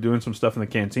and started doing some stuff in the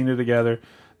cantina together,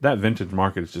 that vintage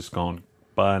market has just gone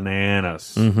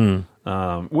bananas.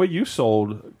 Mm-hmm. What you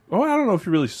sold, I don't know if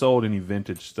you really sold any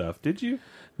vintage stuff. Did you?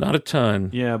 Not a ton.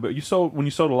 Yeah, but when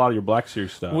you sold a lot of your Black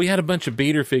Series stuff. We had a bunch of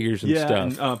beater figures and stuff.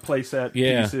 And playset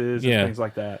pieces and things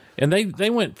like that. And they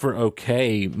went for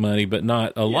okay money, but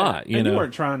not a lot. And you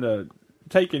weren't trying to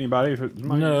take anybody. If it's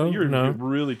you're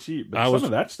really cheap. But some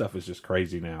of that stuff is just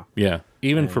crazy now. Yeah,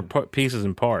 even for pieces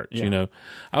and parts. You know,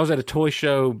 I was at a toy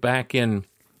show back in.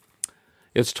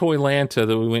 It's Toylanta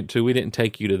that we went to. We didn't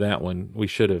take you to that one. We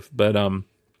should have, but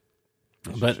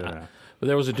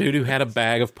there was a dude who had a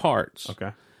bag of parts.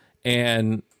 Okay,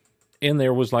 and in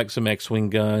there was like some X-Wing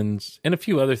guns and a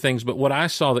few other things. But what I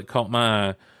saw that caught my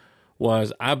eye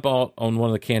was I bought on one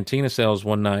of the Cantina sales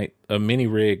one night a mini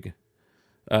rig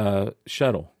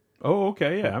shuttle. Oh,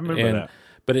 okay, yeah, I remember that.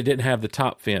 But it didn't have the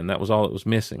top fin. That was all it was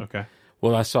missing. Okay.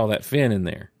 Well, I saw that fin in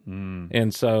there,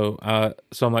 and so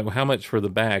I'm like, well, how much for the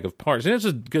bag of parts? And it's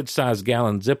a good sized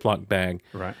gallon Ziploc bag,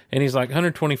 right? And he's like,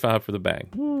 $125 for the bag,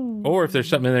 or if there's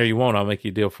something in there you want, I'll make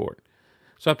you a deal for it.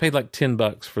 So I paid like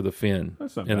 $10 for the fin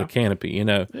and the canopy, you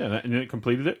know. Yeah, and it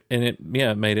completed it, and it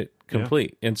made it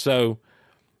complete. Yeah. And so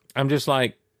I'm just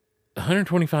like,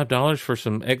 $125 for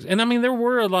some and I mean, there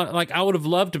were a lot. Like, I would have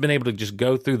loved to have been able to just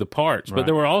go through the parts, but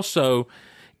there were also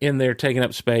in there taking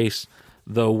up space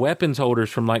the weapons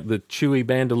holders from like the Chewy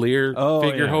bandolier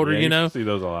figure holder, you know. See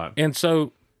those a lot. And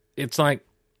so it's like,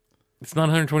 it's not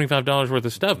 $125 worth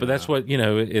of stuff, but that's what, you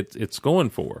know, it's going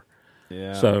for.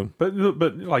 Yeah. So, but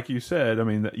like you said, I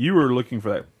mean, you were looking for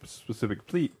that specific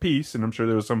piece, and I'm sure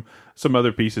there was some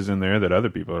other pieces in there that other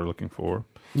people are looking for.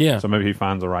 Yeah. So maybe he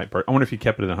finds the right part. I wonder if he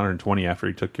kept it at 120 after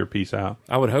he took your piece out.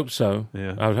 I would hope so.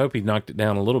 Yeah. I would hope he knocked it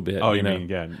down a little bit. Oh, you know? mean,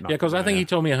 yeah, because I think he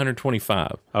told me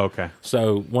 125. Okay.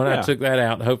 So when I took that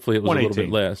out, hopefully it was a little bit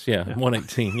less. Yeah.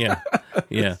 118. Yeah.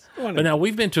 Yeah. But now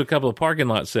we've been to a couple of parking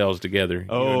lot sales together.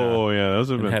 Oh, yeah. Those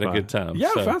have been had fun. a good time.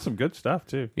 Yeah, I found some good stuff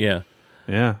too. Yeah.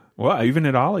 Yeah. Well, even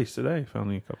at Ollie's today, found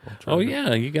me a couple. Oh,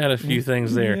 yeah. You got a few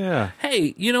things there. Yeah.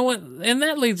 Hey, you know what? And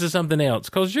that leads to something else,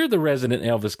 because you're the resident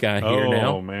Elvis guy here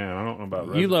now. Oh, man. I don't know about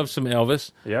resident. You love some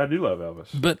Elvis. Yeah, I do love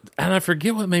Elvis. And I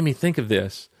forget what made me think of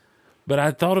this, but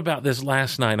I thought about this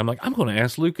last night. I'm like, I'm going to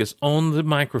ask Lucas on the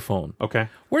microphone. Okay.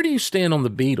 Where do you stand on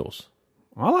the Beatles?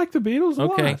 I like the Beatles a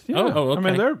lot. Yeah. Oh, okay.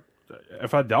 I mean,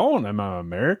 if I don't, am I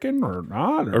American or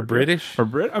not? Or British? Or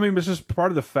Brit? I mean, it's just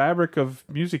part of the fabric of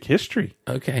music history.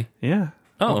 Okay. Yeah.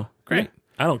 Oh, great.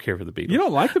 I don't care for the Beatles. You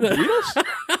don't like the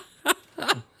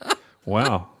Beatles?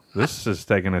 Wow. This is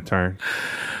taking a turn.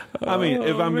 I mean,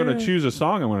 if I'm going to choose a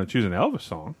song, I'm going to choose an Elvis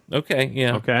song. Okay,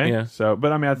 yeah. Okay? Yeah. So,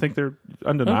 but I mean, I think they're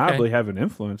undeniably have an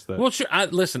influence. That, well, sure.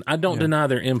 Listen, I don't deny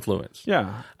their influence.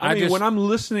 Yeah. I mean, when I'm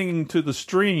listening to the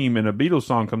stream and a Beatles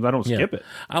song comes, I don't skip it.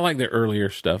 I like their earlier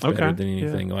stuff better than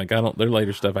anything. Yeah. Like, their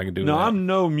later stuff I can do. No, I'm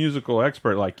no musical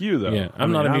expert like you, though. Yeah,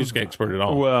 I'm not a music expert at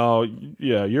all. Well,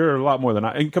 yeah, you're a lot more than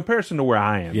I, in comparison to where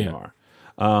I am, you are.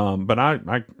 But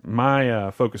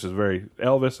my focus is very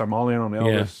Elvis. I'm all in on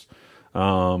Elvis.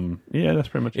 Yeah, that's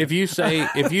pretty much if you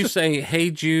say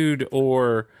Hey Jude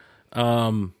or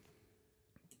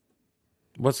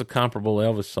what's a comparable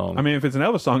Elvis song? I mean, if it's an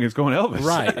Elvis song, it's going Elvis.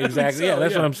 Right, exactly. Yeah,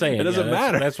 that's what I'm saying. It doesn't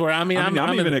matter. That's where I'm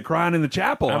even at Crying in the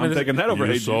Chapel. I'm taking that over.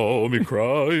 You saw me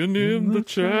crying in the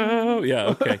chapel. Yeah,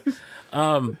 okay.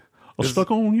 I'm stuck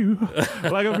on you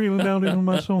like a feeling down in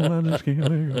my soul. I just can't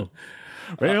let go.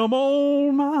 Well, I'm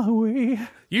on my way.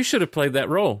 You should have played that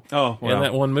role. Oh, well. In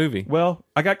that one movie. Well,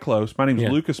 I got close. My name's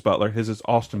Lucas Butler. His is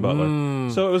Austin Butler.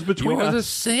 So it was between us. We are the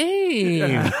same.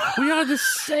 Yeah. We are the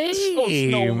same. Oh,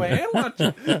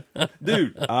 snowman.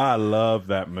 Dude, I love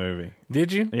that movie.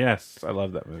 Did you? Yes, I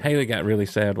love that movie. Haley got really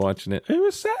sad watching it. It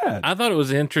was sad. I thought it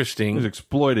was interesting. He was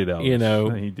exploited, Elvis. You know,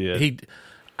 he did.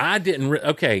 I didn't.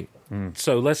 Okay,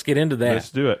 so let's get into that. Let's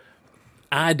do it.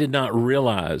 I did not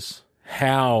realize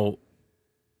how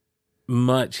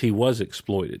much he was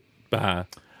exploited by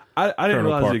I didn't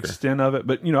realize Parker. the extent of it,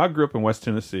 but I grew up in West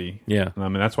Tennessee. Yeah, I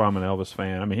mean that's why I'm an Elvis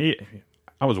fan. I mean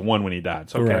I was one when he died,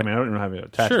 so okay. Right. I mean I don't have any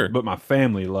attachment, but my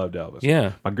family loved Elvis.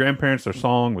 Yeah, my grandparents, their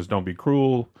song was "Don't Be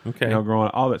Cruel." Okay, growing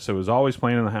up, all that, so it was always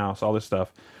playing in the house, all this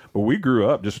stuff. But we grew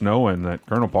up just knowing that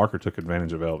Colonel Parker took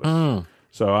advantage of Elvis.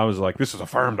 So I was like, this has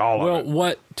affirmed all of it.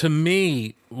 Well,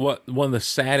 what one of the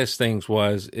saddest things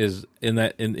is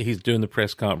he's doing the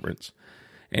press conference.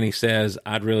 And he says,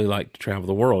 I'd really like to travel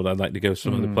the world. I'd like to go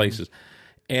some other places.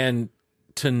 And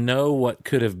to know what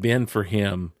could have been for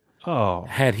him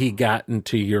had he gotten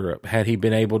to Europe, had he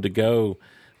been able to go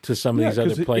to some of these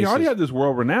other places. He already had this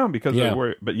world renown because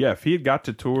but if he had got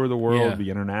to tour the world, be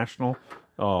international.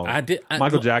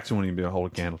 Michael Jackson wouldn't even be a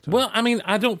hold a candle to him. Well, I mean,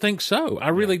 I don't think so. I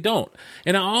really don't.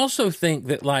 And I also think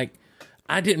that,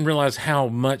 I didn't realize how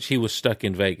much he was stuck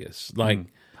in Vegas.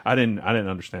 I didn't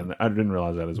understand that. I didn't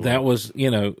realize that as well. That was,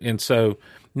 and so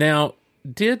now,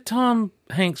 did Tom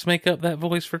Hanks make up that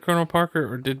voice for Colonel Parker,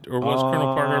 or was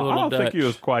Colonel Parker a little Dutch? I don't think he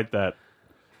was quite that.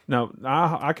 No,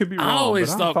 I could be wrong. I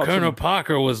always thought Colonel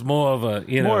Parker was more of a,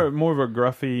 more of a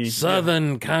gruffy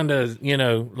Southern kind of,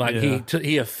 like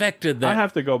he affected that. I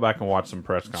have to go back and watch some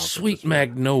press conferences. Sweet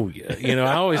Magnolia.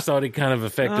 I always thought he kind of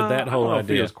affected that whole I don't know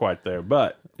idea. If he was quite there,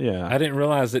 but yeah, I didn't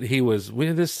realize that he was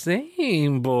we're the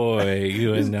same boy.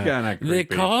 You and I. Kind of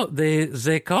creepy.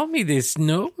 They call me the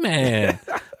Snowman.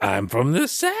 I'm from the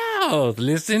South.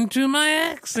 Listen to my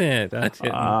accent. I don't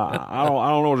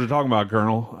know what you're talking about,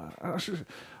 Colonel.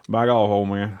 Back off, old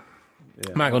man.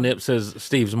 Yeah. Michael Nipp says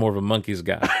Steve's more of a Monkees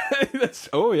guy.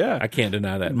 Yeah. I can't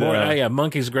deny that.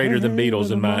 Monkees greater than Beatles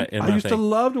in my I used to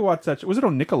love to watch that. Was it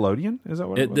on Nickelodeon? Is that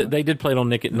what it was? They did play it on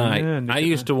Nick at Night. Yeah, I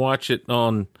used to watch it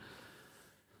on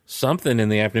something in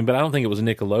the afternoon, but I don't think it was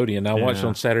Nickelodeon. I watched it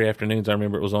on Saturday afternoons. I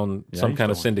remember it was on some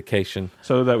kind of syndication.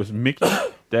 So that was Mickey,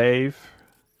 Dave,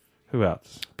 who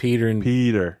else? Peter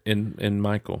and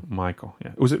Michael. Michael,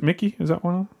 yeah. Was it Mickey? Is that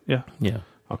one of them? Yeah. Yeah.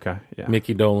 Okay, yeah.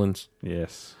 Mickey Dolenz.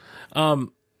 Yes.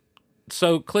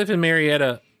 So Cliff and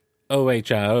Marietta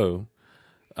OHIO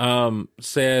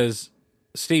says,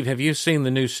 Steve, have you seen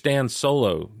the new Stan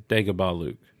Solo Dagobah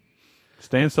Luke?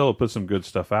 Stan Solo put some good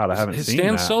stuff out. I haven't seen that.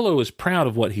 Stan Solo is proud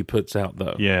of what he puts out,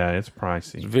 though. Yeah, it's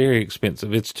pricey. It's very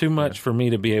expensive. It's too much for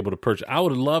me to be able to purchase. I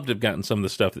would have loved to have gotten some of the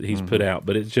stuff that he's put out,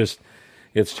 but it's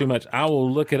too much. I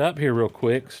will look it up here real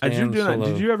quick. Did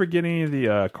you ever get any of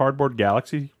the Cardboard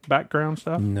Galaxy background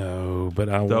stuff? No, but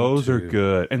those are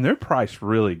good, and they're priced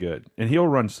really good. And he'll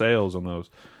run sales on those.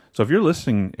 So if you're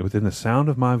listening within the sound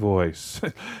of my voice,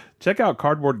 check out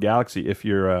Cardboard Galaxy if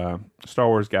you're a Star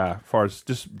Wars guy, as far as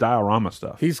just diorama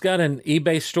stuff. He's got an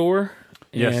eBay store.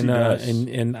 Yes, he does.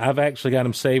 And I've actually got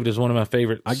him saved as one of my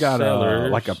favorite sellers. I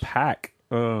got like a pack.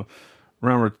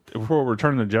 Around before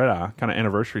Return of the Jedi, kind of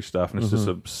anniversary stuff, and it's just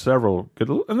several good,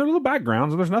 and they're little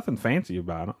backgrounds, and there's nothing fancy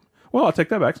about them. Well, I'll take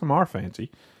that back; some are fancy,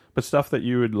 but stuff that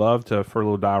you would love for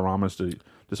little dioramas to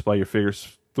display your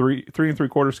figures, 3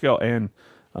 3/4 scale and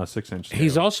 6-inch scale.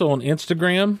 He's also on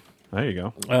Instagram. There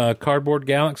you go, Cardboard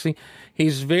Galaxy.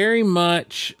 He's very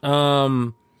much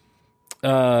Star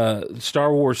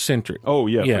Wars centric. Oh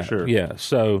yeah, for sure. Yeah,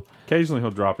 so occasionally he'll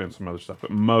drop in some other stuff,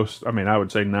 but I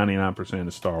would say 99%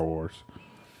 is Star Wars.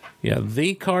 Yeah,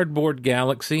 the Cardboard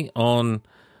Galaxy on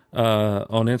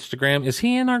Instagram. Is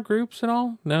he in our groups at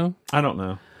all? No, I don't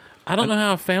know. I don't know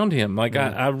how I found him. Like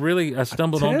I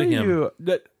stumbled onto him.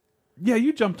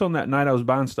 You jumped on that night. I was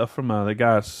buying stuff from the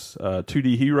guys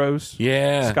 2D Heroes.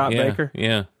 Yeah, Scott Baker.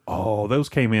 Yeah. Oh, those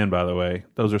came in, by the way.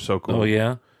 Those are so cool. Oh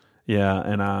yeah. Yeah,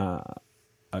 and I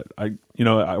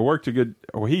worked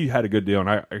he had a good deal, and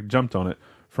I jumped on it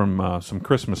from some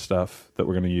Christmas stuff that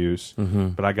we're going to use. Mm-hmm.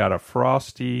 But I got a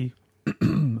Frosty,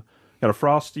 I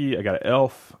got an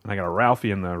Elf, and I got a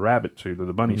Ralphie in the rabbit suit, or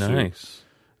the bunny suit. Nice.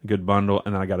 A good bundle.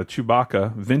 And then I got a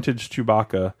Chewbacca, vintage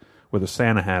Chewbacca with a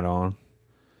Santa hat on.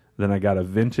 Then I got a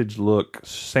vintage look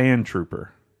Sand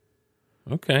Trooper.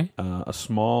 Okay. A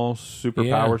small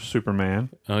superpower Superman.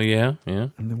 Oh, yeah, yeah.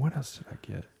 And then what else did I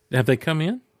get? Have they come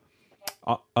in?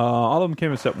 All of them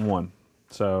came except one.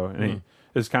 So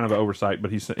it's kind of an oversight,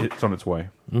 but it's on its way.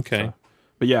 Okay. So,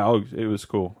 but yeah, it was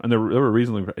cool. And they were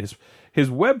reasonably... His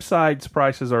website's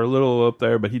prices are a little up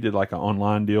there, but he did like an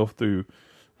online deal through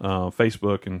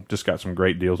Facebook and just got some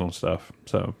great deals on stuff.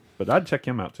 So, but I'd check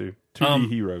him out too. 2D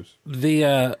Heroes.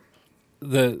 The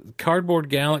Cardboard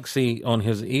Galaxy on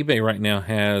his eBay right now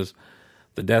has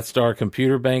the Death Star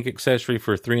computer bank accessory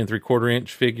for 3 3/4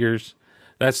 inch figures.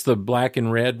 That's the black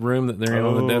and red room that they're in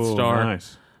on the Death Star.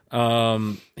 Nice.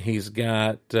 He's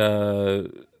got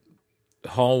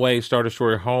hallway, Star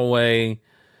Destroyer hallway,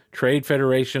 Trade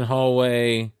Federation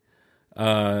hallway.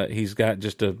 He's got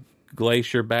just a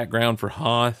glacier background for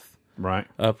Hoth. Right.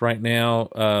 Up right now.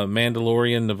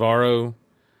 Mandalorian Navarro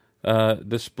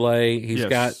display. He's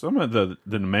got some of the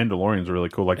Mandalorians are really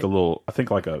cool. Like the little, I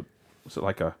think I'm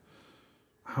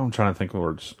trying to think of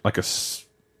words. Like a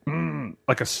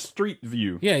street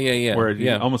view. Yeah.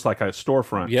 Where almost like a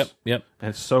storefront. Yep. And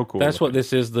it's so cool. That's what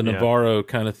this is, the Navarro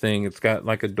kind of thing. It's got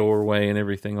like a doorway and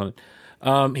everything on it.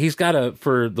 He's got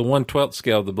for the 1/12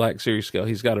 scale, the Black Series scale,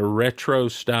 he's got a retro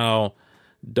style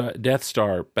Death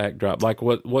Star backdrop, like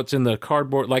what's in the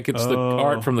cardboard, like it's the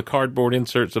art from the cardboard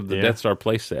inserts of the Death Star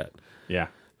playset. Yeah.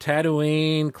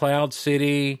 Tatooine, Cloud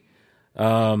City.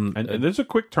 And there's a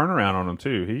quick turnaround on them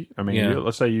too.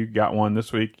 Let's say you got one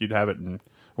this week, you'd have it in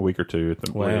a week or two at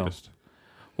the latest.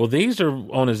 Well, these are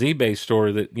on his eBay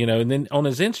store that, and then on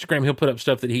his Instagram, he'll put up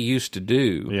stuff that he used to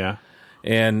do. Yeah.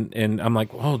 And I'm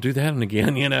like, oh, do that one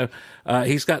again,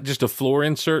 He's got just a floor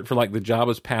insert for like the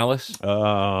Jabba's palace.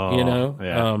 Oh.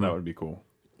 Yeah, that would be cool.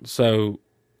 So,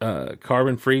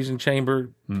 carbon freezing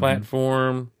chamber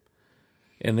platform.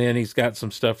 And then he's got some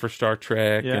stuff for Star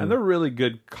Trek. Yeah, and they're really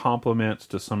good complements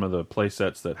to some of the play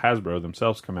sets that Hasbro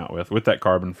themselves come out with that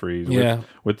Carbon Freeze,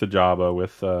 with the Jabba,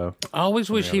 with... I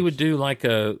always wish he would do like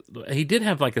he did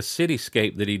have like a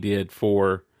cityscape that he did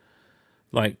for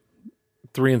like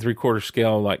 3 3/4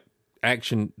 scale, like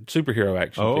superhero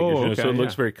action figures. Okay, so it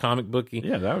looks very comic booky.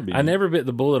 Yeah, that would be... I never bit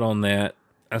the bullet on that.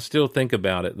 I still think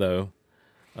about it, though.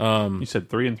 You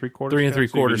said 3 3/4? 3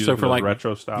 3/4. So for like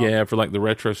retro style? Yeah, for like the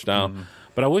retro style.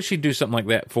 But I wish he'd do something like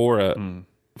that for a 12,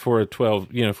 for a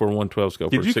 1/12 scale.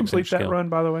 Did for you a 6-inch complete that scale. run,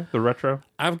 by the way? The retro?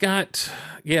 I've got,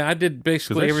 I did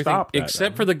basically everything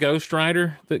except for the Ghost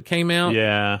Rider that came out.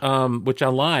 Yeah. Which I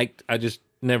liked. I just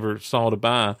never saw to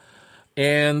buy.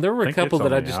 And there were a couple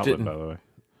that I just didn't. By the way.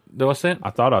 What's that?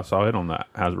 I thought I saw it on that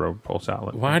Hasbro Pulse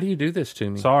outlet. Why do you do this to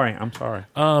me? I'm sorry.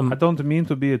 I don't mean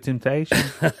to be a temptation.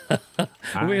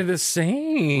 We're the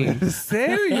same.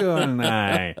 You and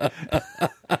I.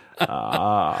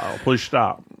 Please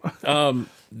stop.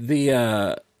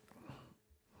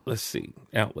 Let's see,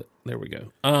 outlet. There we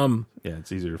go. Yeah,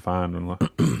 it's easier to find and look.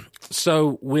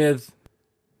 So with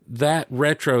that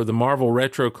retro, the Marvel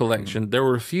retro collection, there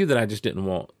were a few that I just didn't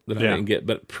want, that I didn't get.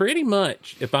 But pretty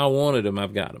much, if I wanted them,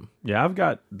 I've got them. Yeah, I've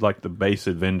got like the base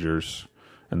Avengers,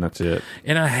 and that's it.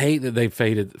 And I hate that they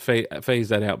phased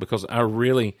that out, because I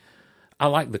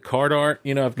like the card art.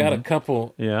 I've got a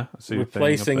couple I see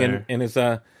replacing, and it's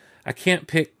I can't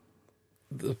pick.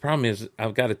 The problem is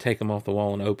I've got to take them off the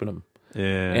wall and open them.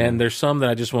 Yeah. And there's some that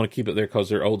I just want to keep it there because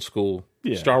they're old school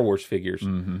Star Wars figures.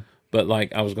 Mm-hmm. But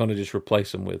like I was going to just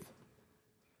replace them with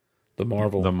the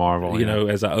Marvel.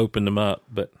 As I opened them up,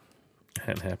 but it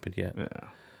hadn't happened yet. Yeah.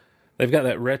 They've got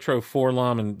that retro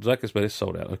Forlom and Zuckus, but it's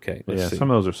sold out. Okay. Let's see. Some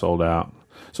of those are sold out.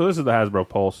 So this is the Hasbro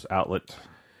Pulse outlet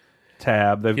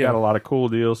tab. They've got a lot of cool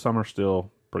deals. Some are still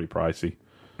pretty pricey,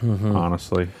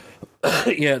 honestly.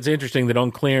 Yeah, it's interesting that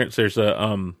on clearance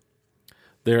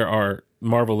there are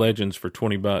Marvel Legends for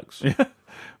 $20. Yeah.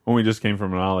 When we just came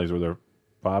from an Ollie's, were there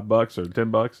 $5 or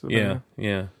 $10?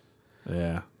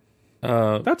 Yeah.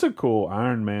 That's a cool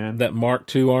Iron Man. That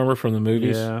Mark II armor from the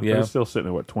movies. Yeah. It's still sitting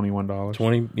at what,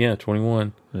 $21?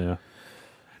 21. Yeah.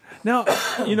 Now,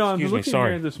 I'm looking here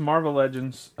at this Marvel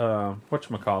Legends,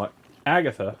 whatchamacallit,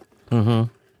 Agatha.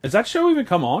 Mm-hmm. Has that show even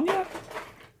come on yet?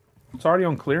 It's already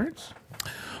on clearance?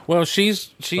 Well, she's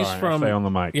from... Stay on the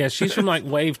mic. Yeah, she's from like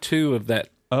wave 2 of that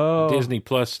Disney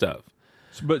Plus stuff.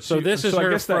 So this is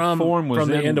her from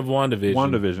the end of WandaVision.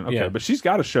 WandaVision, okay. Yeah. But she's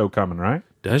got a show coming, right?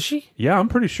 Does she? Yeah, I'm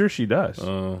pretty sure she does.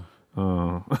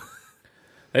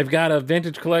 They've got a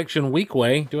vintage collection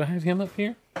Weekway. Do I have him up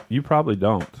here? You probably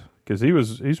don't, because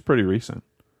he's pretty recent.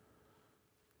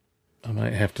 I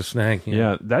might have to snag him.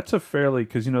 Yeah, that's a fairly,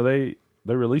 because they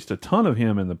released a ton of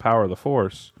him in the Power of the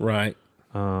Force. Right.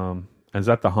 Is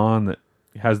that the Han that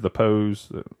has the pose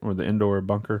or the indoor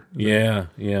bunker? Yeah.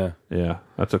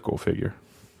 That's a cool figure.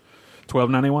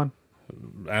 $12.91.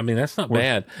 I mean, that's not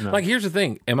bad. No. Like, here's the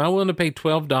thing: am I willing to pay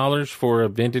 $12 for a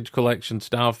vintage collection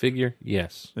style figure?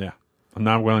 Yes. Yeah, I'm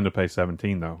not willing to pay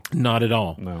 $17 though. Not at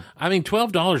all. No. I mean,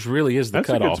 $12 really is the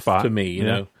cutoff to me. You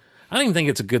know, I don't even think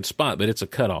it's a good spot, but it's a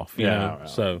cutoff. You know? Well,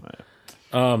 so,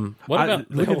 what about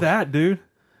look at that, dude?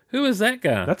 Who is that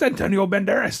guy? That's Antonio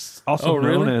Banderas, also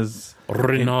known as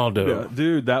Ronaldo.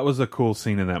 Dude, that was a cool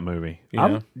scene in that movie.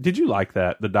 Yeah. Did you like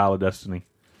that, the Dial of Destiny?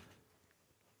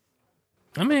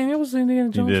 I mean, it was an Indiana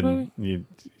Jones movie.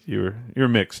 You were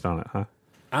mixed on it, huh?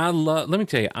 Let me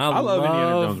tell you, I love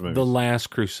Indiana Jones movies. The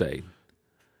Last Crusade.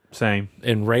 Same.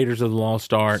 And Raiders of the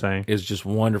Lost Ark is just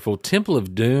wonderful. Temple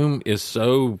of Doom is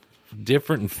so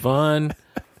different and fun.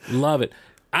 Love it.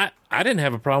 I didn't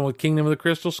have a problem with Kingdom of the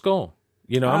Crystal Skull.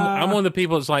 I'm one of the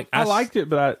people that's like... I liked it,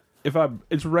 but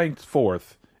it's ranked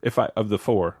fourth of the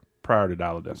four prior to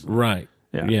Dial of Destiny. Right.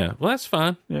 Yeah. Well, that's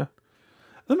fine. Yeah.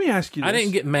 Let me ask you this. I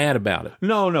didn't get mad about it.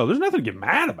 No, there's nothing to get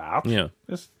mad about. Yeah.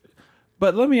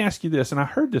 But let me ask you this, and I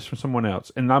heard this from someone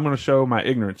else, and I'm going to show my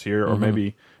ignorance here, or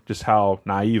maybe just how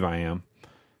naive I am.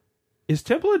 Is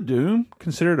Temple of Doom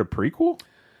considered a prequel?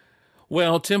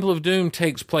 Well, Temple of Doom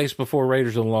takes place before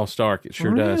Raiders of the Lost Ark. It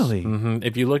sure does. Really? Mm-hmm.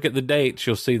 If you look at the dates,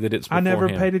 you'll see that it's before I never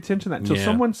him. paid attention to that until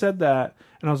someone said that,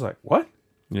 and I was like, what?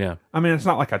 Yeah. I mean, it's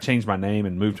not like I changed my name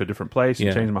and moved to a different place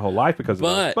and changed my whole life because of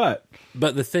that.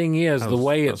 But the thing is, the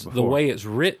way it's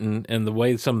written and the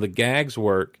way some of the gags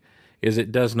work is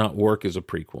it does not work as a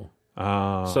prequel.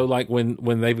 So like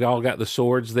when they've all got the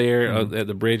swords there at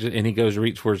the bridge and he goes to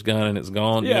reach for his gun and it's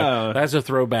gone. Yeah. That's a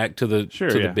throwback to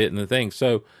the bit and the thing.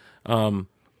 So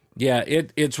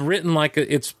it's written like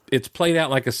it's played out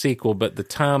like a sequel, but the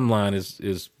timeline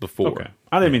is before. Okay.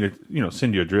 I didn't mean to,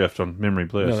 send you adrift on memory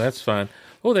bliss. No, that's fine.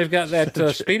 Oh, they've got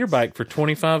that speeder bike for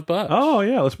 $25. Oh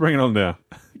yeah, let's bring it on down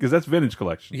because that's vintage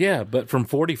collection. Yeah, but from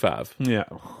 $45. Yeah.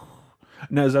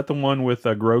 Now is that the one with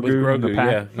Grogu in the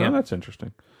pack? Yeah. Oh, that's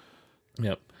interesting.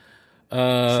 Yep. See,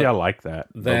 I like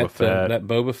that. Boba Fett. That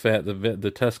Boba Fett,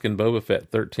 the Tuscan Boba Fett,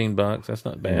 $13. That's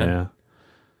not bad. Yeah.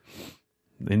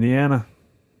 Indiana.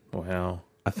 Wow.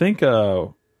 I think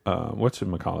what's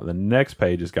it call it? The next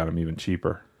page has got them even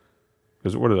cheaper.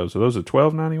 Because what are those? Are those the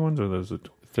 $12.91s or are those the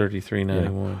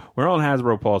 $33.91? Yeah. We're on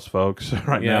Hasbro Pulse, folks.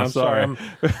 Right now. I'm sorry. I'm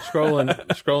scrolling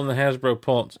the Hasbro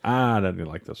Pulse. I don't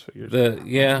like those figures.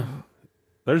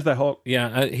 There's that Hulk.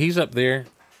 Yeah, he's up there.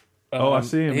 I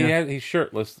see him. He's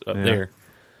shirtless up there.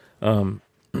 I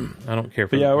don't care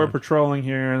for. But we're patrolling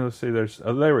here. Let's see.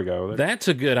 There we go. That's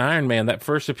a good Iron Man. That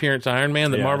first appearance Iron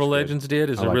Man that Marvel Legends did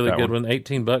is a really good one.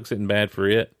 $18 isn't bad for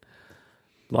it.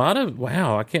 A lot of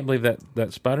wow! I can't believe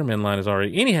that Spider-Man line is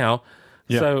already. Anyhow,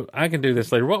 so I can do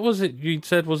this later. What was it you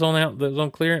said was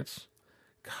on clearance?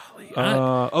 Golly,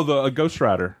 the Ghost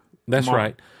Rider. That's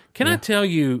right. Can I tell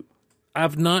you?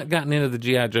 I've not gotten into the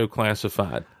G.I. Joe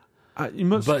Classified.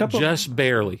 Just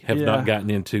barely have not gotten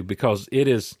into because it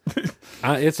is,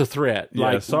 it's a threat.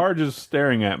 Yeah, Sarge is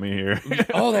staring at me here.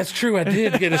 Oh, that's true. I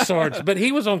did get a Sarge, but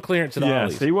he was on clearance at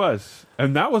Ollie's. Yes, he was,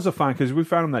 and that was a fine because we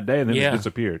found him that day and then he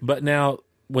disappeared. But now,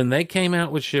 when they came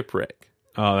out with Shipwreck,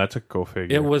 oh, that's a cool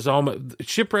figure. It was almost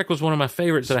Shipwreck was one of my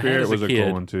favorites that I had as a kid. Spirit was a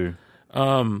cool one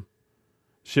too.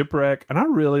 Shipwreck, and I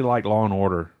really like Law and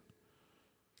Order.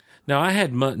 Now I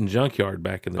had Mutton Junkyard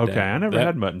back in the day. Okay, I never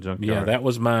had Mutton Junkyard. Yeah, that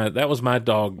was my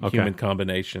dog human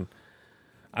combination.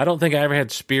 I don't think I ever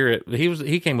had Spirit.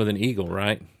 He came with an eagle,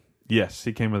 right? Yes,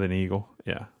 he came with an eagle.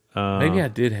 Yeah. Maybe I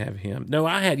did have him. No,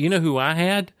 I had. You know who I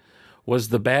had was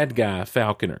the bad guy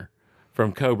Falconer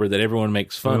from Cobra that everyone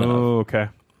makes fun of. Oh, okay.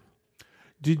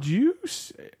 Did you?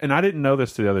 And I didn't know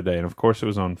this the other day, and of course it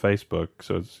was on Facebook.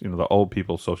 So it's the old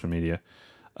people's social media.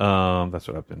 That's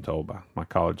what I've been told by my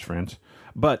college friends.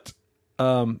 But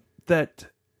what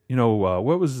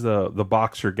was the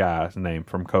boxer guy's name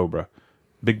from Cobra?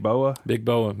 Big Boa? Big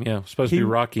Boa, yeah. Supposed to be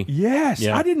Rocky. Yes,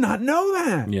 yeah. I did not know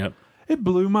that. Yep. It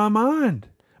blew my mind.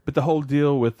 But the whole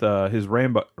deal with his I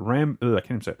can't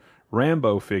even say it,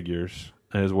 Rambo figures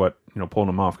is what pulling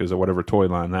him off because of whatever toy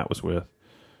line that was with.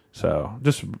 So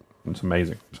it's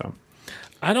amazing. So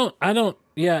I don't.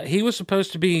 Yeah, he was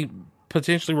supposed to be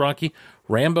potentially Rocky.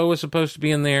 Rambo was supposed to be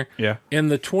in there. Yeah. In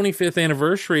the 25th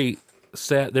anniversary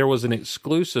set, there was an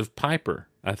exclusive Piper,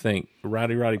 I think,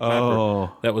 Roddy Piper.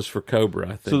 Oh. That was for Cobra,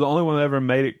 I think. So the only one that ever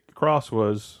made it across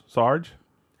was Sarge?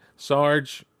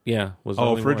 Sarge, yeah. Was the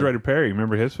only Refrigerator one. Perry.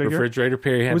 Remember his figure? Refrigerator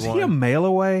Perry had was one. Was he a mail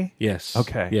away? Yes.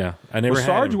 Okay. Yeah. I never had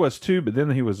Sarge him. was too, but then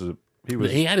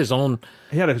he had his own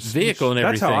vehicle and everything.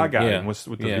 That's how I got him with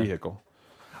the vehicle.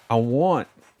 I want...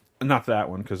 Not that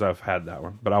one, because I've had that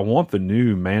one. But I want the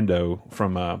new Mando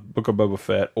from Book of Boba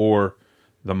Fett or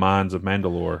the Mines of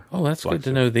Mandalore. Oh, that's good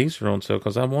to know these are on sale,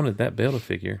 because I wanted that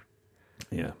Build-A-Figure.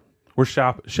 Yeah. We're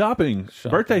shopping.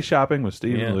 Birthday shopping with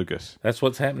Stephen Lucas. That's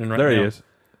what's happening right now. There he is.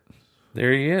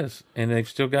 There he is. And they've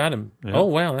still got him. Yeah. Oh,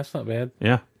 wow, that's not bad.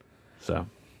 Yeah. So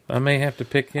I may have to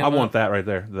pick him up. Want that right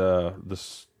there. The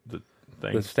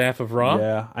thing. The Staff of Ra?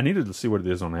 Yeah. I needed to see what it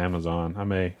is on Amazon. I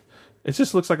may... It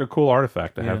just looks like a cool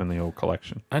artifact to have in the old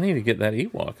collection. I need to get that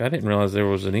Ewok. I didn't realize there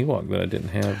was an Ewok that I didn't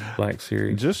have Black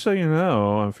Series. Just so you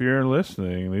know, if you're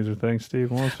listening, these are things Steve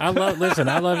wants. I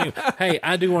love you. Hey,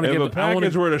 I do want to give a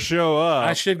package were to show up.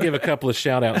 I should give a couple of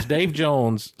shout outs. Dave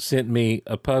Jones sent me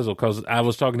a puzzle because I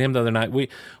was talking to him the other night.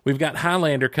 We've got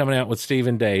Highlander coming out with Steve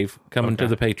and Dave coming to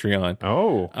the Patreon.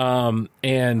 Oh.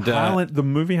 And the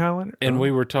movie Highlander? And we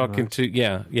were talking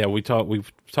we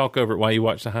talk over it while you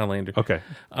watch the Highlander. Okay.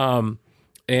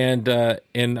 And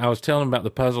I was telling him about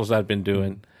the puzzles I'd been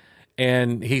doing,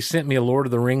 and he sent me a Lord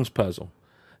of the Rings puzzle,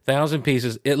 1,000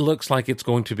 pieces. It looks like it's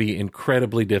going to be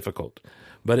incredibly difficult,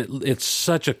 but it's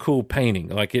such a cool painting.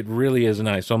 Like, it really is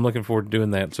nice. So I'm looking forward to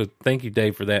doing that. So thank you,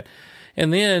 Dave, for that.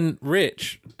 And then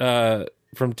Rich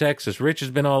from Texas. Rich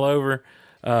has been all over.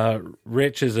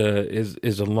 Rich is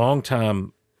a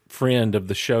longtime friend of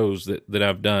the shows that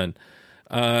I've done.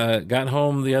 Got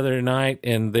home the other night,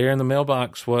 and there in the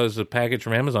mailbox was a package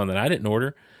from Amazon that I didn't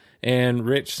order. And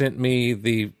Rich sent me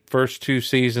the first 2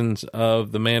 seasons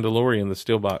of The Mandalorian, the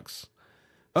Steelbox.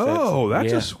 Oh,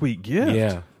 that's a sweet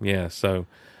gift. Yeah. So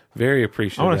very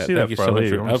appreciative. I want to see that before I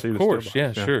leave. Of course,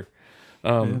 sure.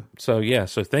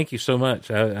 So thank you so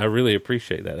much. I really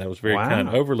appreciate that. That was very kind,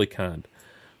 overly kind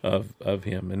of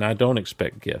him. And I don't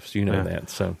expect gifts, that.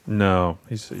 So no,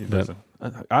 he doesn't.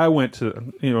 I went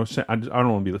to, I don't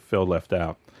want to feel left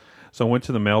out. So I went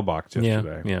to the mailbox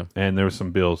yesterday, and there was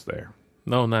some bills there.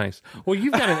 Oh, nice. Well,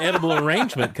 you've got an edible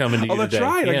arrangement coming to you that's today.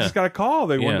 right. Yeah. I just got a call.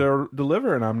 They wanted to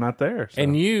deliver, and I'm not there. So.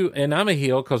 And I'm a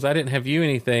heel because I didn't have you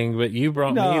anything, but you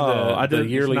brought me the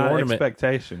yearly ornament.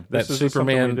 Expectation. That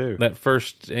Superman, that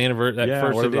first anniversary, that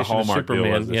first edition Hallmark of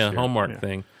Superman, Hallmark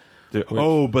thing. Dude,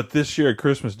 but this year at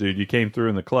Christmas, dude, you came through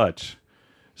in the clutch.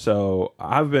 So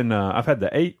I've had the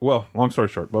 8. Well, long story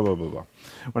short, blah blah blah blah.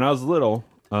 When I was little,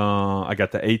 I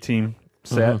got the A-Team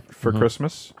set for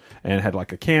Christmas, and it had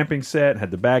like a camping set,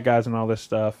 had the bad guys and all this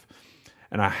stuff,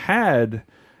 and I had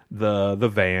the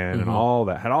van and all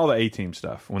that, had all the A-Team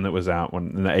stuff when it was out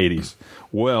in the 80s.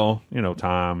 Well,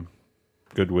 time,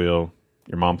 Goodwill,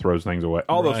 your mom throws things away,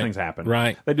 all those things happen.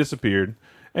 Right, they disappeared,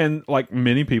 and like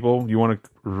many people, you want to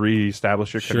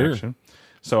reestablish your connection.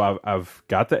 So I've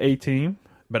got the A-Team,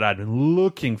 but I'd been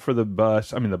looking for the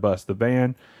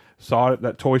van. Saw it,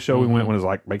 that toy show we went when it was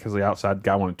like basically outside.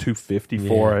 Guy wanted $250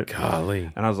 for it. Golly.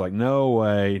 And I was like, no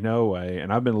way.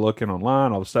 And I've been looking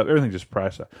online, all the stuff, everything just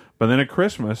priced up. But then at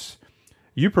Christmas,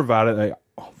 you provided a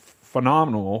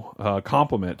phenomenal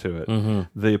compliment to it.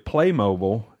 The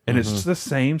Playmobil, and it's the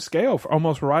same scale,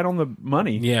 almost right on the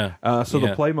money. Yeah. So the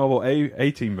Playmobil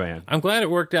A-Team van. I'm glad it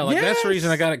worked out. That's the reason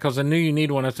I got it, because I knew you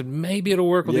need one. I said maybe it'll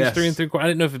work with these 3 3/4. I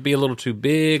didn't know if it'd be a little too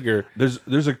big or.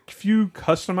 There's a few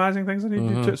customizing things I need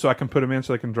to do to it, so I can put them in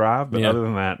so they can drive. But other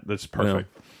than that, that's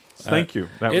perfect. Thank you.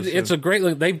 It's a great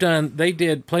look.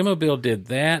 Playmobil did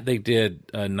that. They did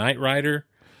a Knight Rider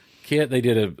kit. They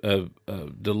did a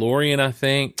DeLorean, I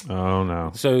think. Oh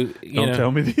no! So don't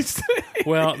tell me these things.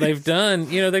 Well, they've done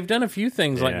a few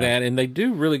things like that, and they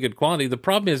do really good quality. The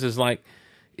problem is like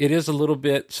it is a little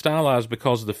bit stylized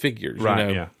because of the figures,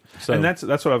 right? Yeah. So, and that's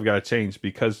what I've got to change,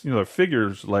 because the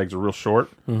figures' legs are real short,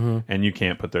 and you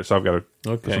can't put there. So I've got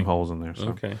to put some holes in there.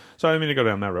 So. So I didn't mean to go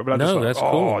down that road, but that's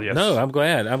cool. Yes. No, I'm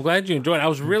glad you enjoyed it. I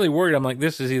was really worried. I'm like,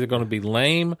 this is either going to be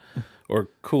lame or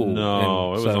cool.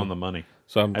 No, it was on the money.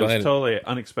 So I'm glad. It was totally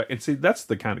unexpected. And see, that's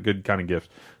the good kind of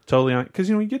gift. Totally, because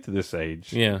you get to this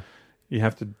age, you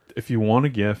have to. If you want a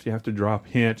gift, you have to drop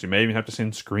hints. You may even have to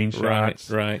send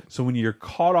screenshots. Right. So when you're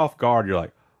caught off guard, you're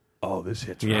like, "Oh, this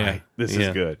hits right. This is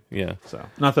good." Yeah. So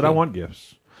not that I want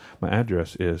gifts. My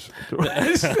address is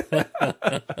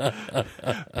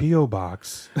P.O.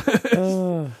 Box.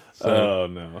 Oh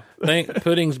no!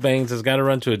 Puddings Baines has got to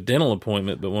run to a dental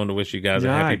appointment, but wanted to wish you guys a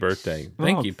happy birthday.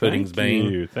 Thank you, Puddings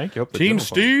Baines. Thank you. Team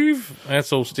Steve.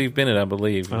 That's old Steve Bennett, I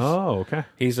believe. Okay.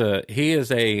 He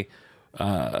is a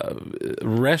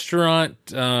restaurant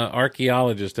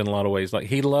archaeologist in a lot of ways. Like,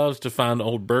 he loves to find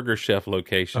old Burger Chef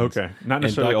locations. Okay, not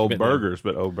necessarily old burgers,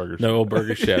 but old Burger Chef. No, old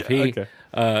Burger Chef.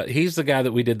 He's the guy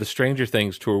that we did the Stranger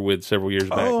Things tour with several years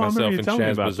back. Myself and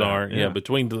Chaz Bazaar. Yeah,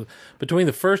 between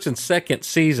the first and second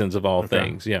seasons of all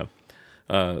things. Yeah.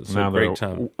 So now great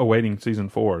time. Awaiting season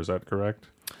 4. Is that correct?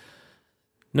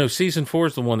 No, season 4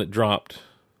 is the one that dropped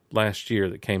last year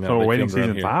that came out. So awaiting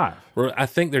season 5. I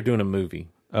think they're doing a movie.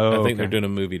 I think they're doing a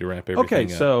movie to wrap everything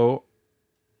up. So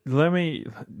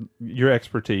your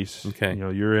expertise. Okay.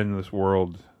 You're in this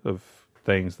world of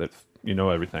things that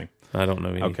everything. I don't know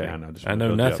anything. Okay, I know. I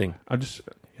know nothing. I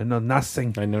know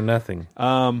nothing. I know nothing.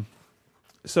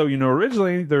 So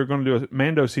originally they were going to do a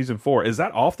Mando season 4. Is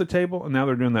that off the table? And now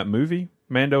they're doing that movie,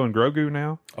 Mando and Grogu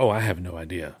now. Oh, I have no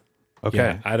idea. Okay,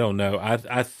 yeah, I don't know.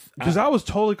 Because I was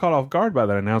totally caught off guard by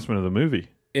that announcement of the movie.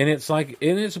 And it's like,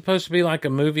 isn't it supposed to be like a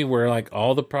movie where like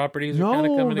all the properties are kind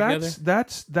of coming together?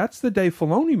 That's the Dave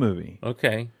Filoni movie.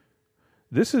 Okay.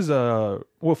 This is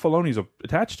Filoni's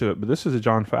attached to it, but this is a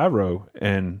Jon Favreau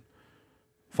and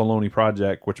Filoni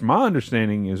project, which my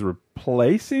understanding is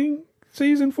replacing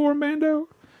season 4 Mando.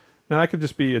 Now that could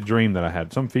just be a dream that I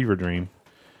had, some fever dream.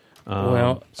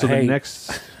 The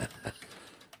next,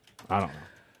 I don't know.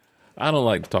 I don't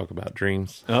like to talk about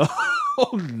dreams.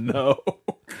 Oh no.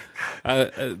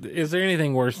 Is there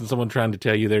anything worse than someone trying to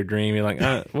tell you their dream? You're like,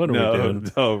 what are we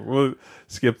doing? No, we'll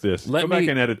skip this. Go back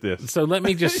and edit this. So let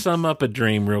me just sum up a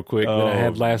dream real quick that I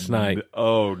had last night.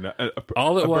 Oh, no.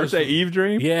 All it was birthday Eve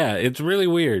dream? Yeah, it's really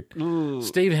weird. Ooh.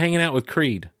 Steve hanging out with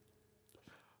Creed.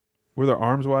 Were their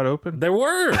arms wide open? There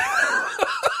were.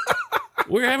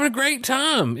 We were having a great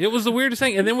time. It was the weirdest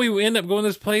thing. And then we end up going to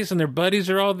this place, and their buddies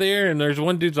are all there. And there's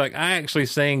one dude's like, I actually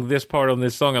sang this part on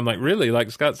this song. I'm like, really?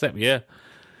 Like Scott Stapp? Yeah.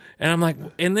 And I'm like,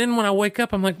 and then when I wake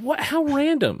up, I'm like, what? How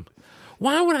random?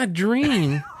 Why would I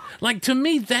dream? Like, to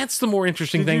me, that's the more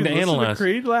interesting thing to analyze. Did you listen to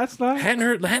Creed last night?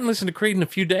 Hadn't listened to Creed in a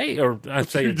few days, or I'd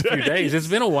say a few days. It's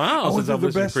been a while since I've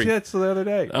listened to Creed. The best hits the other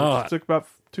day. It took about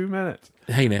 2 minutes.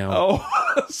 Hey now.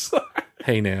 Oh, sorry.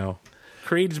 Hey now.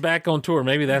 Creed's back on tour.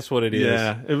 Maybe that's what it is.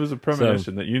 Yeah, it was a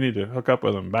premonition that you need to hook up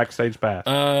with them. Backstage pass.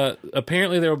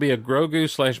 Apparently, there will be a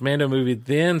Grogu/Mando movie,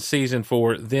 then season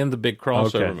 4, then the big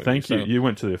crossover movie. Thank you. You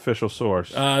went to the official source.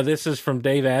 This is from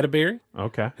Dave Atterbury.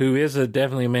 Okay. Who is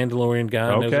definitely a Mandalorian guy.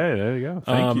 Okay, there you go.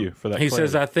 Thank you for that. He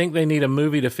says, I think they need a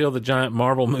movie to fill the giant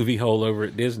Marvel movie hole over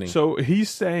at Disney. So he's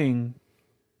saying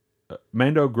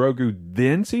Mando Grogu,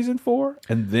 then season 4,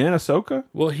 and then Ahsoka?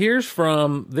 Well,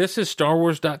 this is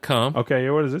StarWars.com. Okay,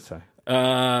 what does it say?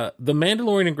 The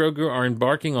Mandalorian and Grogu are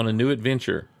embarking on a new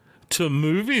adventure to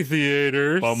movie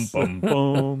theaters. Bum, bum,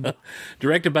 bum.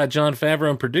 Directed by Jon Favreau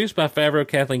and produced by Favreau,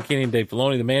 Kathleen Kennedy, and Dave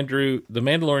Filoni, the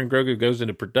Mandalorian Grogu goes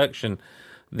into production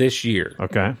this year.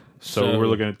 Okay. So we're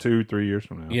looking at 2-3 years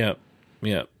from now.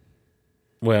 Yep.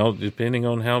 Well, depending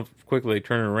on how quickly they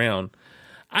turn it around.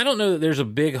 I don't know that there's a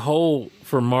big hole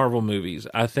for Marvel movies.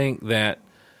 I think that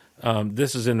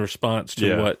this is in response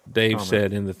to what Dave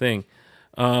said in the thing.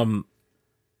 I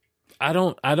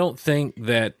don't think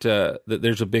that that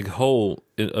there's a big hole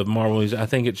of Marvel movies. I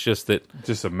think it's just that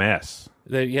just a mess.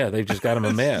 They've just got them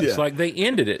a mess. Like they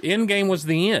ended it. Endgame was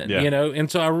the end, And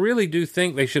so I really do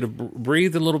think they should have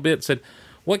breathed a little bit. Said,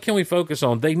 what can we focus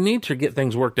on? They need to get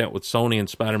things worked out with Sony and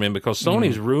Spider-Man because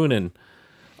Sony's ruining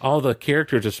all the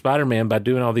characters of Spider-Man by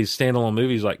doing all these standalone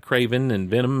movies like Kraven and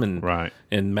Venom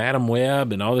and Madam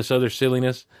Web and all this other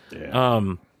silliness. Yeah.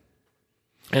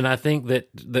 And I think that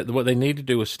what they need to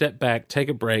do is step back, take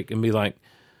a break, and be like,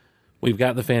 we've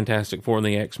got the Fantastic Four and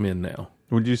the X-Men now.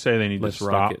 Would you say they need to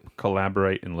stop,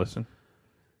 collaborate, and listen?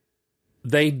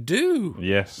 They do.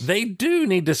 Yes. They do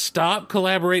need to stop,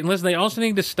 collaborate, and listen. They also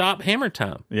need to stop Hammer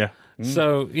Time. Yeah.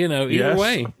 So, either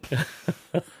way.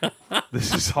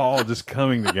 This is all just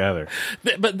coming together.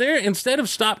 But they're, instead of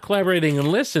stop collaborating and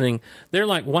listening, they're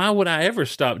like, why would I ever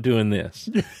stop doing this?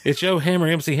 It's Joe Hammer,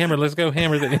 MC Hammer, let's go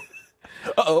hammer the...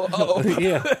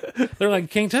 Yeah. They're like,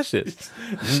 can't touch this.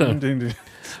 So,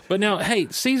 but now, hey,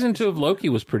 season 2 of Loki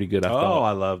was pretty good, I thought. Oh,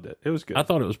 I loved it. It was good. I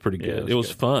thought it was pretty good. It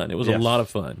was fun. It was a lot of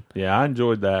fun. Yeah, I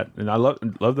enjoyed that. And I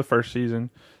love the first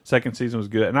season. Second season was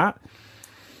good. And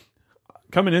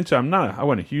coming into, I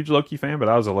wasn't a huge Loki fan, but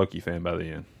I was a Loki fan by the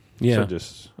end. Yeah. So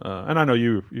just, and I know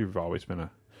you've always been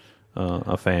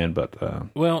a fan, but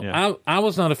I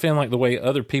was not a fan like the way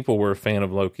other people were a fan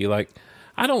of Loki. Like,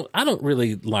 I don't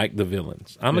really like the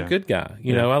villains. I'm a good guy.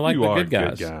 I like the good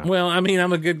guys. Well, I mean,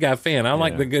 I'm a good guy fan. I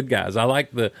like the good guys. I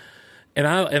like and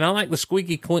I like the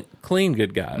squeaky clean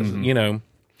good guys.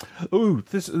 Mm-hmm. Ooh,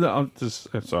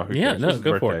 I'm sorry. Yeah, no,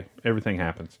 go for it. Everything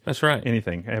happens. That's right.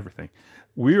 Everything.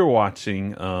 We were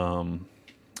watching, and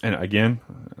again,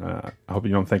 I hope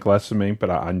you don't think less of me, but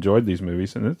I enjoyed these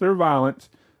movies, and they're violent.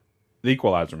 The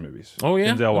Equalizer movies. Oh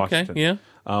yeah, Denzel Washington. Yeah.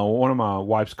 One of my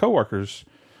wife's coworkers,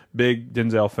 big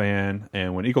Denzel fan,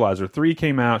 and when Equalizer 3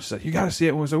 came out, she said, "You got to see it."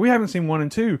 And we said, "We haven't seen 1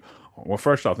 and 2." Well,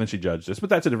 first off, then she judged us, but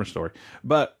that's a different story.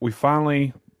 But we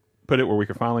finally put it where we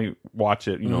could finally watch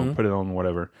it, put it on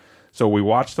whatever. So we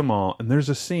watched them all, and there's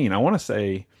a scene. I want to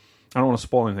say, I don't want to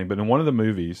spoil anything, but in one of the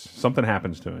movies, something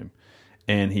happens to him,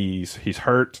 and he's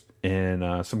hurt,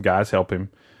 and some guys help him,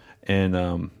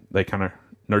 and they kind of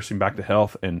nurse him back to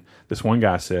health. And this one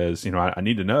guy says, I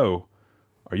need to know,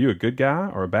 are you a good guy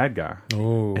or a bad guy?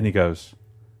 Oh. And he goes,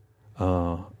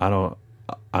 I don't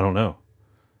know.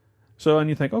 So, and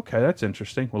you think, okay, that's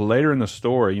interesting. Well, later in the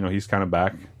story, he's kind of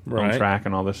back on track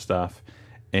and all this stuff,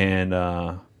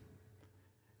 and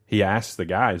he asks the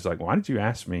guy, he's like, why did you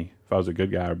ask me if I was a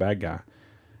good guy or a bad guy?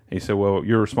 And he said, well,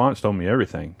 your response told me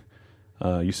everything.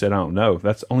 You said, I don't know.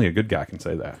 That's only a good guy can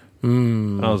say that.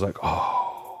 And I was like,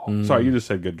 sorry, you just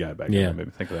said good guy, bad guy. That made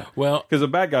me think of that. Well, because a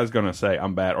bad guy's going to say,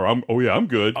 I'm bad, or I'm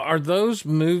good. Are those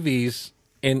movies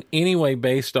in any way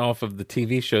based off of the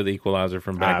TV show The Equalizer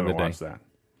from back in the day? I haven't watched that.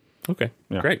 Okay,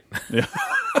 great. Yeah.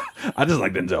 I just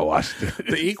like Denzel Washington.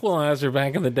 The Equalizer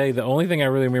back in the day, the only thing I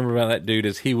really remember about that dude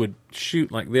is he would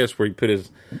shoot like this, where he put his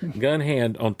gun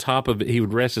hand on top of it. He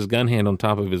would rest his gun hand on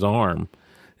top of his arm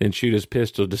and shoot his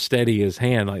pistol to steady his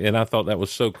hand. And I thought that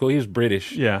was so cool. He was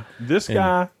British. Yeah. This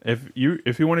guy,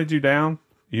 if he wanted you down,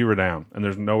 you were down. And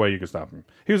there's no way you could stop him.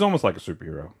 He was almost like a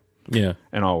superhero. Yeah.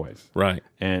 And always. Right.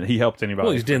 And he helped anybody.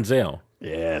 Well, he's Denzel.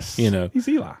 Yes. He's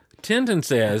Eli. Tintin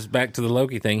says, back to the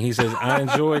Loki thing, he says, I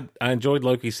enjoyed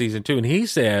Loki season 2. And he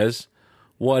says,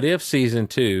 what if season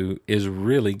 2 is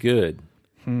really good?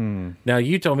 Now,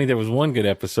 you told me there was one good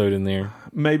episode in there.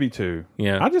 Maybe 2.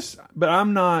 Yeah. But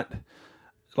I'm not,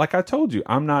 like I told you,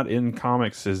 I'm not in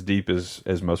comics as deep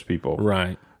as most people.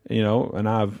 Right. And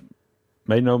I've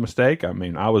made no mistake. I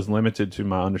mean, I was limited to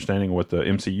my understanding of what the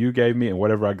MCU gave me and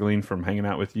whatever I gleaned from hanging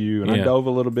out with you. And I dove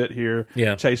a little bit here,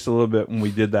 chased a little bit when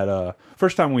we did that.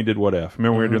 First time we did What If.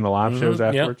 Remember we were doing the live shows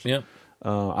afterwards? Yep.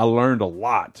 I learned a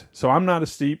lot. So I'm not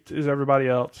as steeped as everybody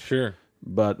else. Sure.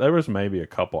 But there was maybe a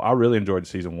couple. I really enjoyed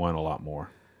season 1 a lot more.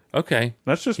 Okay.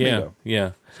 That's just me, though.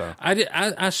 Yeah. So.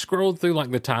 I scrolled through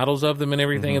like the titles of them and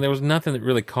everything, and there was nothing that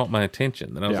really caught my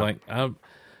attention. And I was like,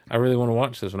 I really want to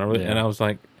watch this one. And I was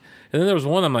like, and then there was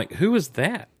one I'm like, who is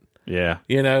that? Yeah.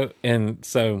 You know, and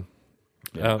so.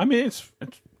 I mean, it's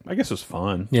I guess it's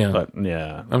fun. Yeah. But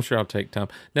yeah. I'm sure I'll take time.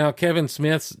 Now, Kevin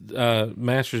Smith's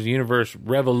Masters of the Universe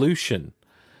Revolution.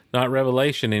 Not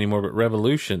Revelation anymore, but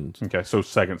Revolutions. Okay, so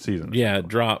second season. Yeah, it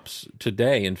drops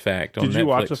today, in fact, on Netflix. Did you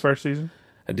watch the first season?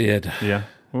 I did. Yeah.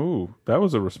 Ooh, that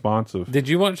was a responsive. Did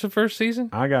you watch the first season?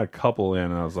 I got a couple in,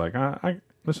 and I was like,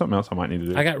 there's something else I might need to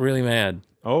do. I got really mad.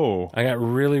 Oh. I got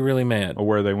really, really mad. Or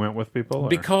where they went with people? Or?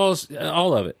 Because,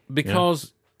 all of it.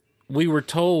 Because we were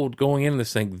told going into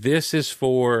this thing, this is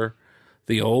for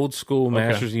the old school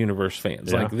Masters of the Universe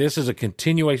fans. Yeah. Like, this is a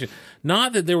continuation.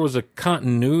 Not that there was a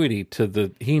continuity to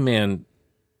the He-Man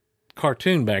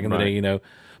cartoon back in the day, you know.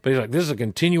 But he's like, this is a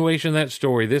continuation of that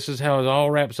story. This is how it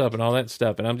all wraps up and all that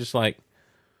stuff. And I'm just like,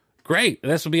 great.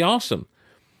 This will be awesome.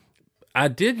 I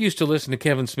did used to listen to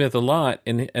Kevin Smith a lot,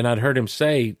 and I'd heard him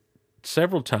say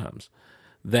several times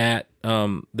that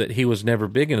that he was never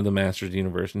big into the Masters of the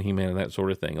Universe and He-Man and that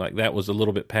sort of thing. Like, that was a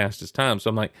little bit past his time. So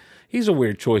I'm like, he's a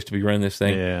weird choice to be running this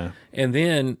thing. Yeah. And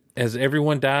then as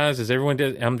everyone dies,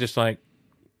 I'm just like,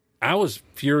 I was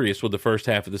furious with the first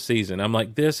half of the season. I'm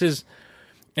like, this is,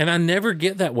 and I never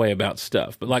get that way about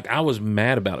stuff, but like, I was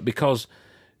mad about it because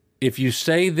if you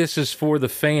say this is for the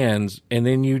fans and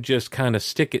then you just kind of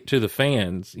stick it to the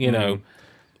fans, you know,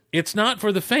 it's not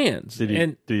for the fans.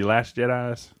 Did he Last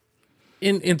Jedi's?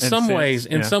 In some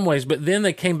ways, but then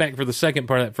they came back for the second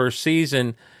part of that first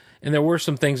season, and there were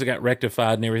some things that got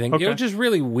rectified and everything. Okay. It was just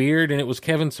really weird, and it was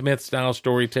Kevin Smith style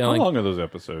storytelling. How long are those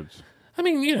episodes? I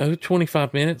mean, you know,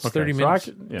 25 minutes, 30 minutes.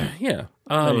 Yeah.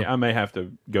 I may have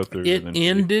to go through it. It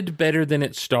ended better than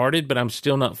it started, but I'm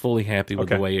still not fully happy with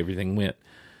the way everything went.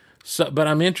 So, but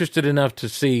I'm interested enough to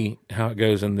see how it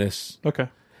goes in this. Okay.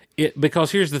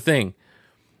 Because here's the thing.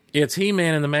 It's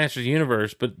He-Man in the Masters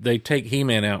Universe, but they take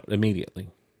He-Man out immediately.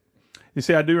 You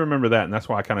see, I do remember that, and that's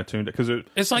why I kind of tuned it. Because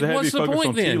it's like, what's the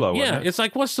point then? It's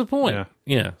like, what's the point?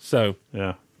 Yeah. So,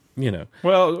 you know.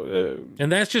 Well, and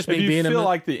that's just me being. If you feel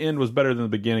like the end was better than the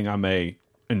beginning, I may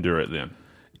endure it then.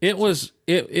 It was.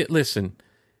 Listen.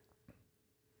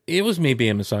 It was me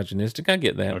being misogynistic. I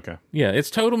get that. Okay. Yeah, it's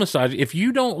total misogyny. If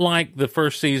you don't like the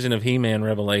first season of He-Man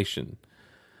Revelation,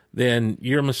 then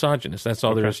you're a misogynist. That's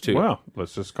all there is to it. Well,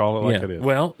 let's just call it like it is.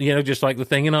 Well, you know, just like the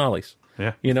thing in Ollie's.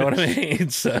 Yeah. You know what I mean?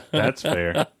 So, that's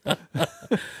fair.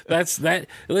 That's that.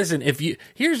 Listen,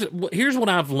 here's what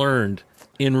I've learned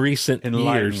in recent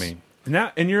years. Me.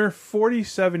 Now, in your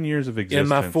 47 years of existence. In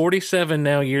my 47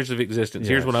 now years of existence,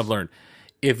 here's what I've learned.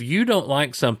 If you don't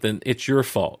like something, it's your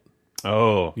fault.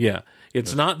 Oh. Yeah.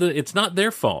 It's not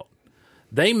their fault.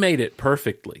 They made it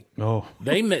perfectly. Oh.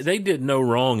 They did no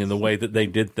wrong in the way that they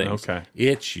did things. Okay.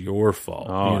 It's your fault.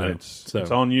 Oh, you know? it's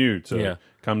on you to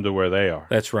come to where they are.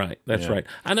 That's right. That's right.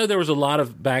 I know there was a lot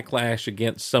of backlash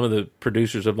against some of the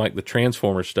producers of like the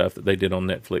Transformers stuff that they did on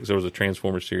Netflix. There was a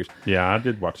Transformers series. Yeah, I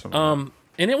did watch some of that.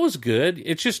 And it was good.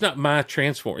 It's just not my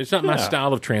Transformers. It's not my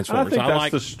style of Transformers. I think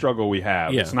that's the struggle we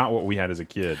have. Yeah. It's not what we had as a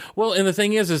kid. Well, and the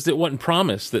thing is that it wasn't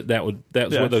promised that was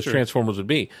what those Transformers would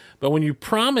be. But when you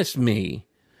promised me,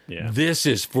 this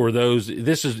is for those.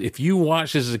 This is if you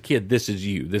watch this as a kid. This is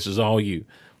you. This is all you.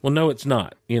 Well, no, it's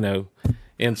not. You know,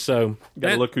 and so you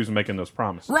gotta look who's making those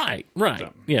promises. Right.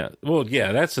 So. Yeah. Well,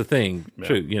 yeah, that's the thing. Yeah.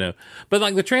 True. You know, but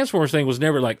like the Transformers thing was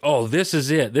never like, oh, this is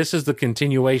it. This is the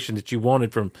continuation that you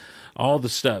wanted from all the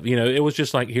stuff. You know, it was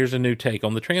just like, here's a new take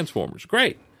on the Transformers.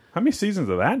 Great. How many seasons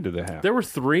of that did they have? There were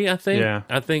 3, I think. Yeah.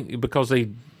 I think because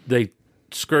they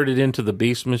skirted into the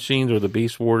Beast Machines or the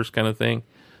Beast Wars kind of thing.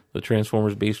 The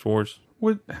Transformers Beast Wars.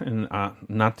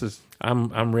 Not to.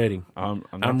 I'm ready. I'm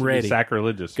ready. Be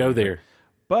sacrilegious. Go there.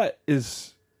 But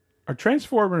are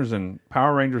Transformers and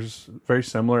Power Rangers very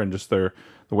similar in just the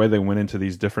way they went into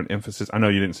these different emphasis? I know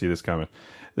you didn't see this coming.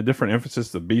 The different emphasis,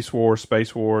 the Beast Wars,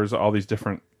 Space Wars, all these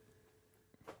different.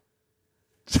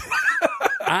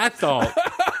 I thought.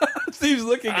 Steve's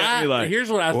looking at me like. Here's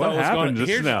what I thought was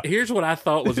going. Here's what I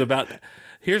thought was about.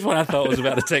 Here's what I thought was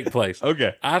about to take place.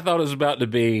 Okay. I thought it was about to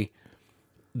be,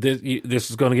 this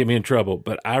is going to get me in trouble,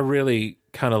 but I really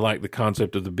kind of like the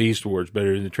concept of the Beast Wars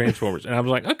better than the Transformers. And I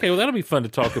was like, okay, well, that'll be fun to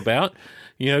talk about.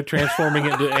 You know, transforming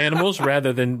into animals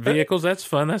rather than vehicles. That's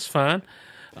fun. That's fine.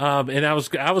 And I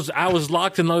was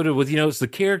locked and loaded with, it's the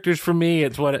characters for me.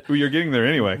 It's what well, you're getting there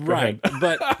anyway. Go right.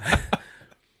 ahead.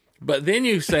 But then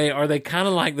you say, are they kind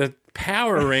of like the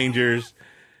Power Rangers?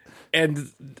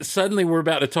 And suddenly we're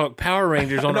about to talk Power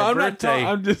Rangers on our birthday.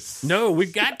 I'm just no, we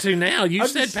got to now. You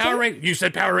said Power Rangers. You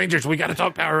said Power Rangers. We got to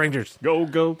talk Power Rangers.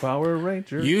 Go Power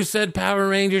Rangers. You said Power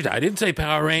Rangers. I didn't say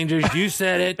Power Rangers. You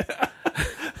said it.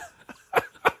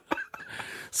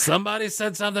 Somebody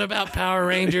said something about Power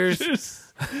Rangers.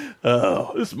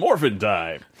 It's morphin'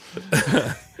 time.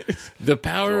 The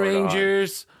Power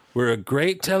Rangers were a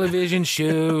great television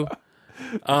show.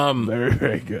 Very,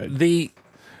 very good. The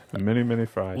many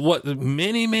fries. What the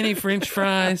many French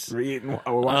fries? We're eating.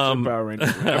 We're watching Power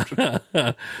Rangers.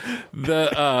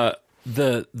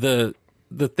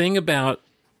 The thing about,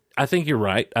 I think you're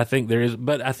right. I think there is,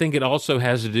 but I think it also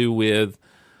has to do with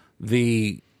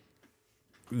the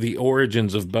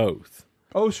origins of both.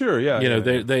 Oh, sure, yeah.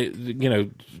 They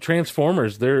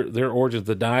Transformers, their origins,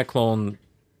 the Diaclone,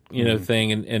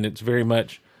 thing, and it's very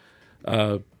much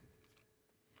a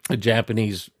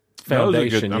Japanese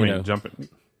foundation. Jumping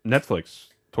Netflix,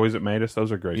 Toys That Made Us,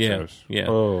 those are great shows. Yeah.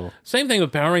 Oh. Same thing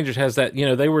with Power Rangers has that,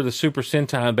 they were the Super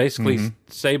Sentai, basically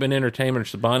Saban Entertainment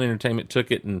or Saban Entertainment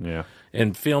took it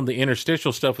and filmed the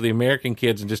interstitial stuff with the American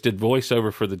kids and just did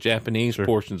voiceover for the Japanese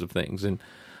portions of things. And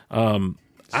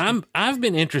I've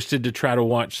been interested to try to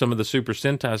watch some of the Super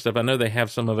Sentai stuff. I know they have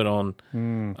some of it on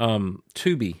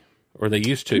Tubi, or they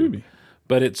used to. Tubi.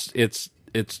 But it's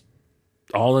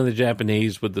all in the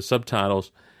Japanese with the subtitles.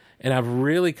 And I've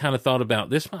really kind of thought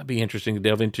about this might be interesting to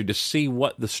delve into to see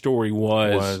what the story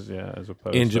was as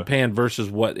opposed in to Japan versus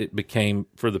what it became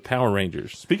for the Power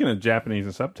Rangers. Speaking of Japanese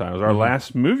and subtitles, our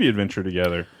last movie adventure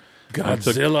together,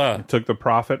 Godzilla. Took the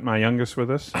Prophet, my youngest, with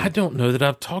us. I don't know that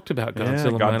I've talked about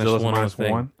Godzilla Minus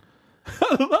One.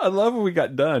 I love when we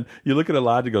got done. You look at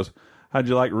Elijah and goes, how'd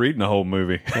you like reading the whole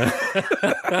movie?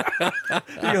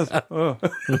 He goes, oh.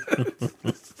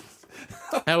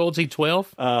 How old's he,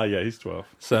 12? Yeah, he's 12.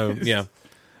 So, yeah.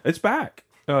 It's back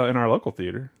in our local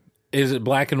theater. Is it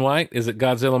black and white? Is it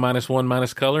Godzilla Minus One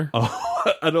minus color?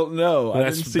 Oh, I don't know.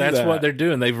 That's what they're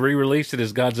doing. They've re-released it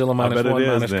as Godzilla Minus One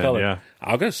minus color. Yeah.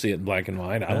 I'll go see it in black and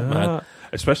white. I don't mind.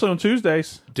 Especially on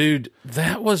Tuesdays. Dude,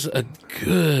 that was a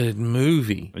good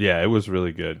movie. Yeah, it was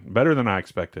really good. Better than I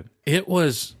expected. It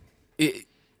was...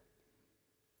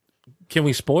 Can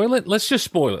we spoil it? Let's just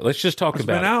spoil it. Let's just talk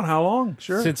about it. It's been out how long?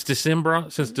 Sure. Since December.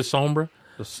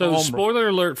 So, spoiler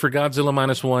alert for Godzilla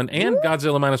Minus One and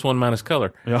Godzilla Minus One minus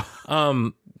color. Yeah.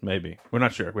 Maybe. We're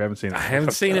not sure. We haven't seen it. I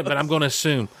haven't seen it, but I'm going to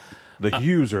assume. The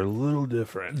hues are a little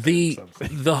different.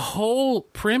 The whole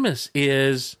premise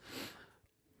is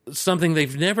something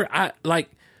they've never...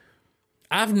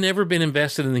 I've never been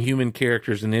invested in the human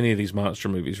characters in any of these monster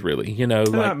movies, really. They're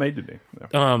not made to be.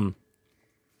 No.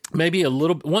 Maybe a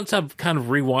little. Once I've kind of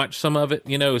rewatched some of it,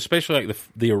 especially like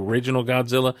the original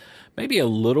Godzilla, maybe a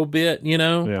little bit,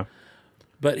 Yeah.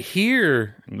 But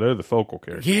here, they're the focal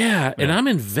characters. Yeah, and I'm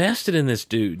invested in this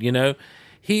dude.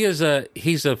 He's a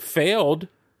failed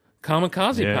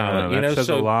kamikaze pilot. That says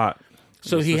a lot.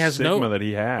 So it's he the has stigma that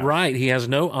he has. Right. He has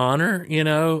no honor.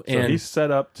 So and he's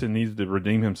set up to need to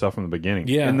redeem himself from the beginning.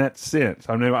 Yeah. In that sense,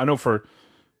 I know for.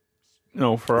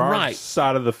 For our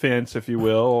side of the fence, if you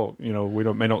will, we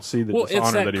may not see the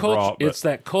dishonor that he brought. But it's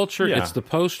that culture. Yeah. It's the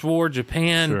post-war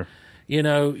Japan. Sure.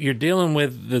 You're dealing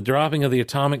with the dropping of the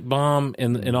atomic bomb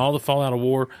and all the fallout of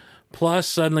war. Plus,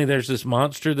 suddenly there's this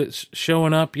monster that's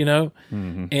showing up. And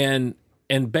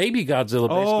baby Godzilla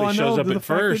basically shows up at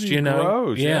first.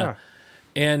 Grows, yeah.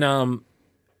 And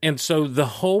so the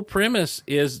whole premise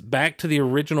is back to the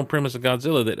original premise of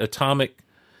Godzilla, that atomic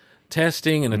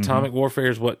testing and atomic warfare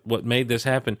is what made this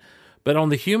happen. But on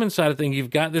the human side of things, you've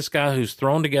got this guy who's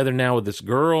thrown together now with this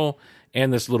girl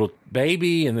and this little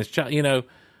baby and this child,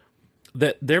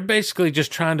 that they're basically just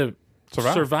trying to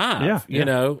survive,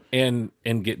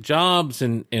 and get jobs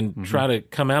and try to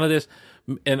come out of this.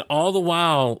 And all the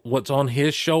while, what's on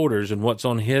his shoulders and what's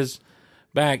on his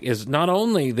back is not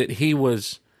only that he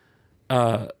was,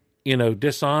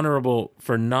 dishonorable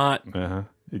for not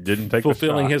he didn't take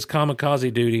fulfilling his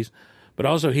kamikaze duties, but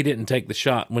also he didn't take the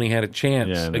shot when he had a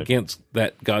chance against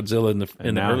that Godzilla in the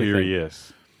now early here thing. He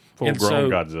is. Full-grown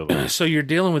Godzilla. So you're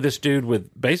dealing with this dude with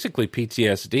basically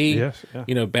PTSD. Yes,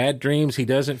 yeah. Bad dreams. He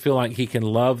doesn't feel like he can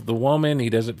love the woman. He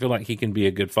doesn't feel like he can be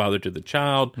a good father to the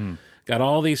child. Got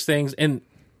all these things. And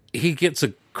he gets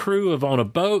a crew on a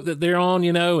boat that they're on,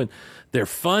 and they're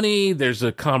funny. There's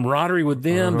a camaraderie with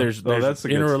them. There's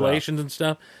interrelations and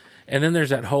stuff. And then there's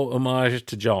that whole homage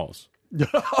to Jaws.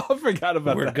 I forgot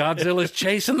about where that. Godzilla's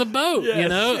chasing the boat, Yes.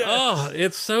 Oh,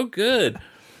 it's so good.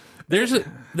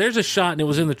 There's a shot, and it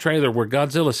was in the trailer, where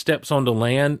Godzilla steps onto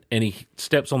land, and he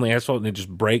steps on the asphalt, and it just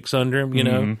breaks under him, you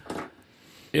know?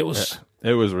 It was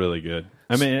really good.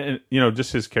 I mean,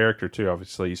 just his character, too,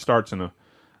 obviously. He starts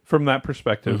from that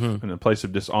perspective, in a place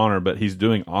of dishonor, but he's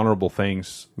doing honorable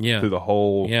things through the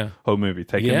whole movie.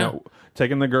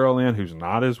 Taking the girl in who's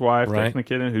not his wife, taking the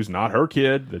kid in who's not her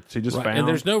kid that she just found. And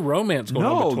there's no romance going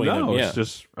on between them. No, it's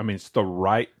just, it's the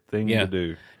right thing to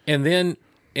do. And then...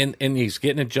 And he's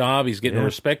getting a job. He's getting a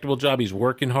respectable job. He's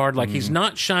working hard. Like, he's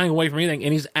not shying away from anything,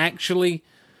 and he's actually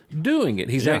doing it.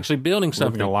 He's actually building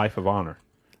something. Living a life of honor.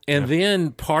 And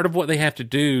then part of what they have to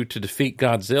do to defeat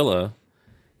Godzilla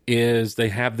is they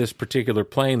have this particular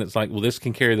plane that's like, well, this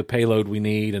can carry the payload we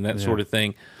need and that sort of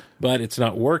thing, but it's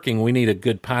not working. We need a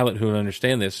good pilot who will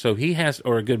understand this. So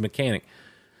or a good mechanic.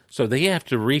 So they have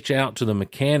to reach out to the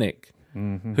mechanic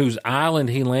whose island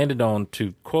he landed on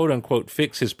to, quote-unquote,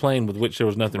 fix his plane, with which there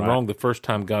was nothing wrong the first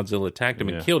time Godzilla attacked him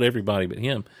and killed everybody but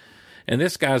him. And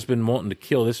this guy's been wanting to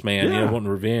kill this man, wanting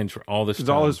revenge for all this time. Because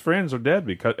all his friends are dead,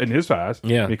 because in his eyes,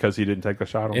 because he didn't take the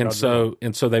shot on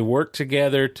Godzilla. So they work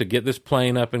together to get this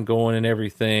plane up and going and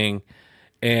everything.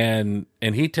 And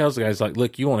he tells the guys, like,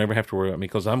 look, you won't ever have to worry about me,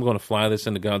 because I'm going to fly this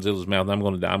into Godzilla's mouth, and I'm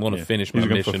going to die. I'm going to finish my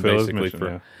mission,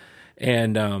 basically.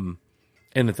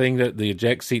 And the thing that the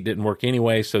eject seat didn't work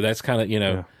anyway, so that's kind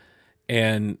of,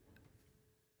 and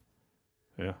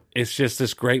it's just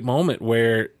this great moment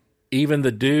where even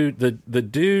the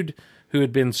dude who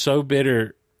had been so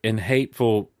bitter and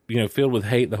hateful, filled with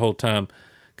hate the whole time,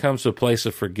 comes to a place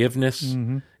of forgiveness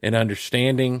and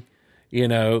understanding,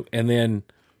 and then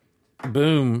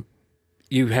boom,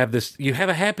 you have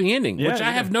a happy ending, which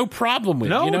I have no problem with.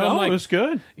 No, it was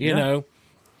good. You know,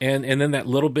 and then that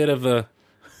little bit of a,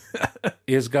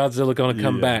 is Godzilla going to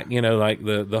come back? Like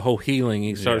the whole healing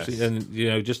he starts, and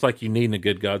just like you need in a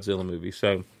good Godzilla movie.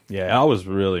 So I was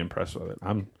really impressed with it.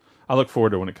 I look forward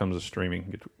to when it comes to streaming,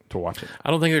 get to watch it.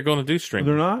 I don't think they're going to do streaming.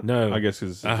 They're not. No, I guess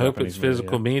it's I hope it's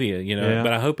physical media.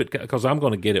 But I hope it, because I'm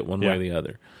going to get it one way or the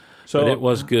other. So but it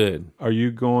was good. Are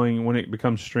you going, when it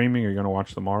becomes streaming? Are you going to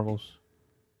watch the Marvels?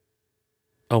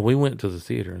 Oh, we went to the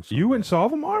theater and saw You went and saw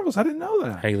the Marvels? I didn't know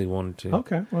that. Haley wanted to.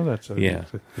 Okay, well that's you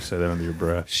say that under your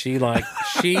breath. She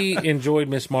enjoyed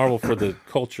Miss Marvel for the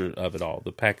culture of it all,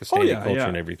 the Pakistani culture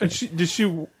and everything. And she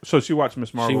watched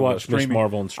Miss Marvel. She watched Miss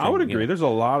Marvel and streaming. I would agree. There's a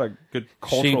lot of good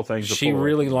cultural things. She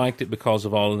really liked it because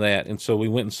of all of that, and so we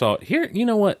went and saw it. Here, you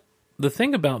know what? The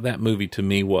thing about that movie to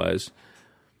me was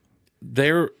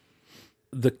the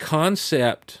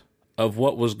concept of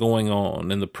what was going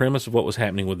on and the premise of what was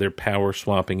happening with their power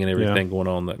swapping and everything going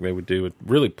on that they would do with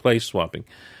really place swapping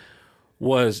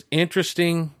was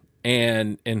interesting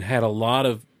and had a lot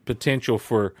of potential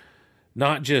for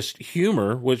not just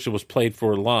humor, which was played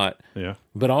for a lot,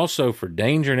 but also for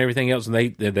danger and everything else. And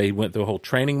they went through a whole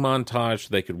training montage so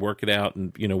they could work it out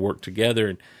and work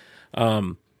together.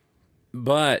 And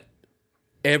but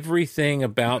everything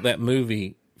about that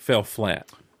movie fell flat.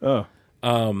 Oh.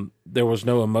 There was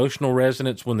no emotional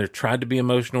resonance. When there tried to be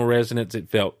emotional resonance, it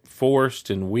felt forced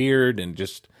and weird and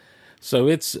just... So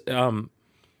it's...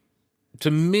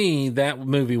 to me, that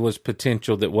movie was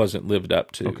potential that wasn't lived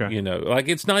up to. Okay. Like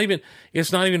it's not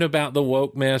even about the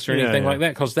woke mess or anything like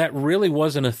that, because that really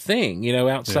wasn't a thing,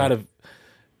 outside of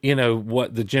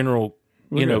what the general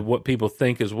what people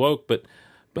think is woke, but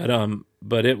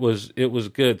it was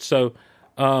good. So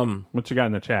what you got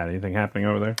in the chat? Anything happening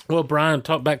over there? Well, Brian,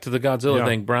 talk back to the Godzilla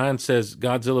thing. Brian says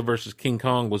Godzilla versus King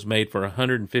Kong was made for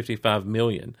 $155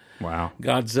 million. Wow.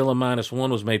 Godzilla Minus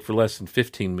One was made for less than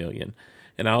 $15 million.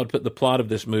 And I would put the plot of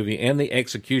this movie and the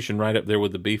execution right up there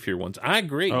with the beefier ones. I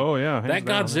agree. Oh yeah, that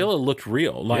Godzilla looked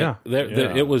real. Like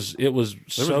it was there was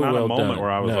so not well a moment done. Where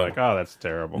I was like, oh, that's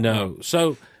terrible. No.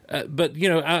 So, but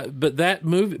that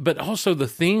movie, but also the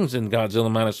themes in Godzilla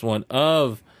Minus One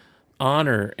of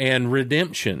honor and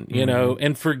redemption,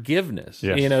 and forgiveness.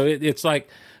 Yes. It's like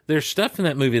there's stuff in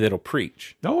that movie that'll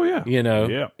preach. Oh yeah.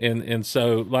 And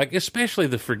so like especially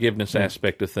the forgiveness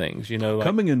aspect of things. Like,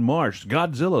 coming in March,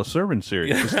 Godzilla sermon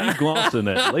series with Steve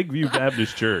Glosson at Lakeview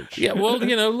Baptist Church. Yeah, well,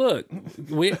 look,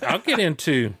 I'll get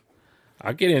into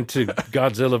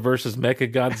Godzilla versus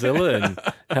Mecha Godzilla,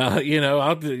 and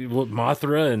I'll do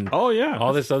Mothra and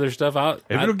all this other stuff.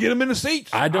 It'll get him in the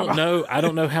seats. I don't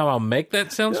know how I'll make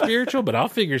that sound spiritual, but I'll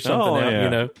figure something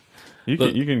out. Yeah. You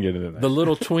can get into that. The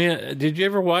little twin. Did you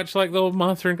ever watch like the old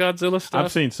Mothra and Godzilla stuff?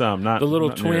 I've seen some. Not the little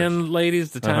not twin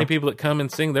ladies, the tiny people that come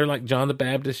and sing. They're like John the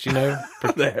Baptist,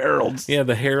 the heralds. Yeah,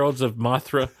 the heralds of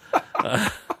Mothra.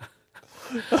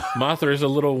 Mothra is a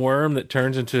little worm that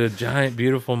turns into a giant,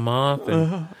 beautiful moth,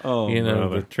 and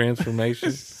the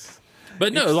transformation.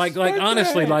 But no, like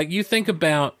honestly, like you think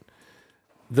about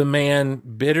the man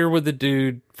bitter with the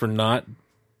dude for not.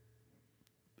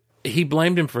 He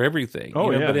blamed him for everything.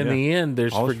 Oh, but in the end,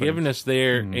 there's forgiveness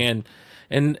there, and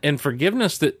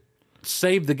forgiveness that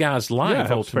saved the guy's life. Yeah,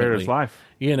 helped spare his life.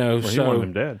 He wanted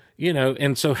him dead.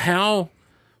 And so how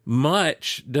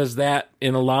much does that,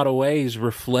 in a lot of ways,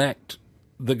 reflect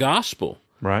the gospel?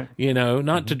 Right.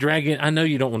 Not to drag in. I know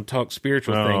you don't want to talk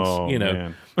spiritual things.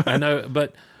 Man. I know,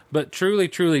 but truly,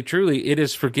 truly, truly, it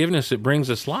is forgiveness that brings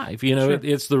us life. Sure.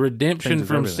 It's the redemption Changes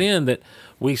from everything. sin that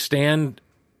we stand,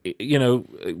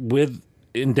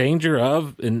 in danger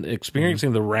of and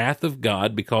experiencing the wrath of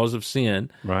God because of sin.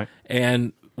 Right.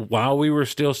 And while we were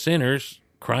still sinners,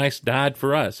 Christ died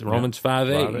for us. Romans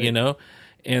 5:8,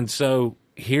 And so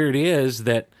here it is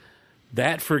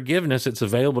that forgiveness that's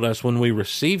available to us when we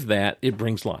receive that, it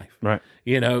brings life. Right.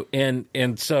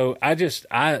 And so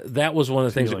that was one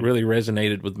of the things that really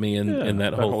resonated with me in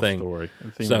that whole thing. Story.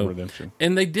 So, redemption.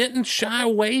 And they didn't shy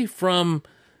away from.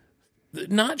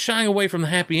 Not shying away from the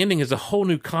happy ending is a whole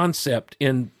new concept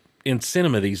in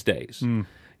cinema these days.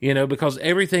 Because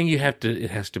everything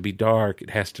it has to be dark,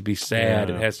 it has to be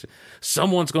sad,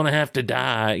 someone's going to have to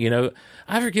die.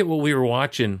 I forget what we were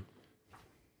watching.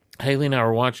 Haley and I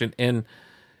were watching, and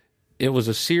it was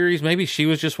a series. Maybe she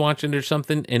was just watching it or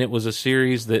something, and it was a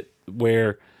series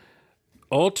where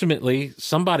ultimately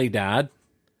somebody died,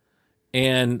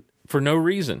 and for no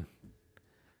reason.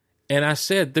 And I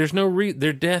said, "There's no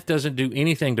their death doesn't do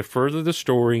anything to further the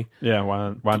story. Yeah,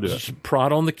 why do it?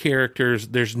 Prod on the characters.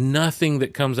 There's nothing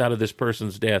that comes out of this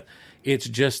person's death. It's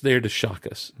just there to shock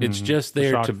us. It's just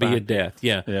there to be a death.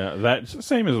 Yeah, yeah. That's the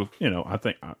same as I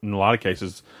think in a lot of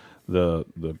cases, the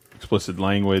explicit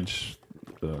language,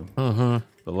 the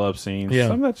love scenes.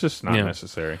 Some of that's just not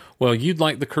necessary. Well, you'd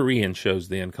like the Korean shows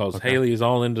then, because Haley is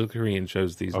all into the Korean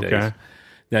shows these days.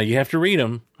 Now you have to read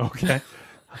them. Okay.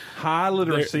 High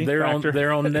literacy. They're on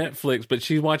Netflix, but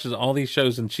she watches all these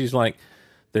shows and she's like,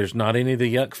 "There's not any of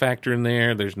the yuck factor in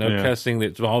there. There's no cussing.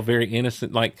 It's all very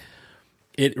innocent. Like,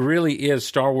 it really is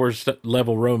Star Wars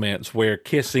level romance where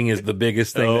kissing is the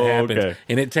biggest thing that happens,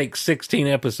 and it takes 16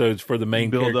 episodes for the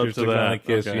main characters to kind of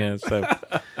kiss." Yeah, so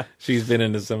she's been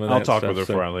into some of that. I'll talk with her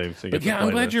before I leave. So but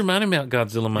I'm glad you reminded me about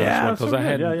Godzilla Minus One, because I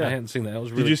hadn't seen that. That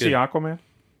was really good. Did you see Aquaman?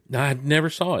 No, I never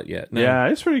saw it yet. No. Yeah,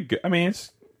 it's pretty good. I mean,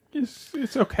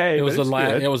 it's okay. It was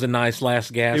a nice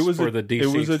last gasp for the DC. It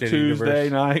was a Tuesday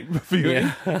universe. night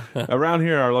viewing. Around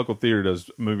here, our local theater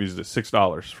does movies at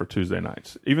 $6 for Tuesday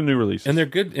nights, even new releases. And they're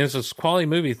good. It's a quality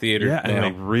movie theater. Yeah, and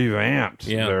they revamped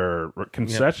their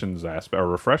concessions aspect or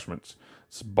refreshments.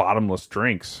 It's bottomless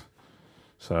drinks.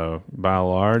 So by and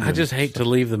large, I just hate to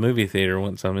leave the movie theater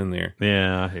once I'm in there.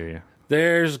 Yeah, I hear you.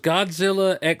 There's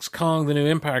Godzilla X Kong: The New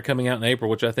Empire coming out in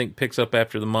April, which I think picks up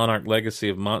after the Monarch Legacy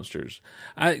of Monsters.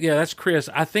 That's Chris.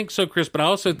 I think so, Chris. But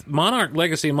also, Monarch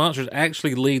Legacy of Monsters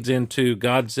actually leads into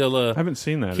Godzilla. I haven't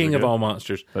seen that. King of All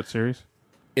Monsters. That series?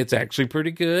 It's actually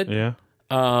pretty good. Yeah.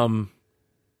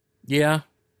 Yeah.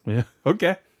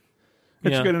 Okay.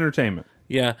 It's good entertainment.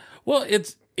 Yeah. Well,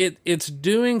 it's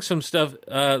doing some stuff.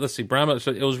 Let's see, Brian.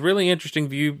 So it was really interesting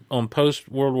view on post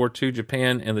World War II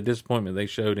Japan and the disappointment they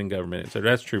showed in government. So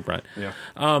that's true, Brian. Yeah.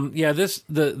 This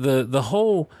the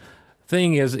whole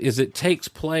thing is it takes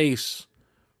place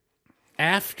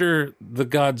after the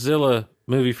Godzilla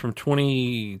movie from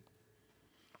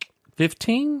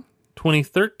 2015,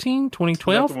 2013,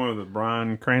 2012. Is that the one with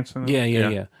Bryan Cranston?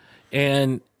 Yeah.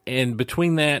 And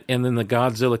between that and then the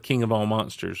Godzilla King of All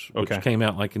Monsters, which came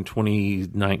out like in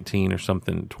 2019 or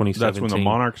something, 2017. That's when the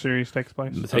Monarch series takes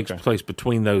place? It takes place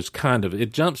between those kind of.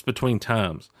 It jumps between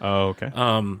times. Oh, okay.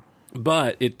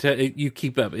 But you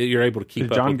keep up. You're able to keep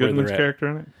up. Is John with Goodman's character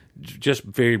in it? Just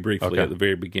very briefly at the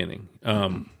very beginning.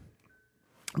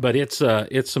 But it's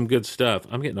some good stuff.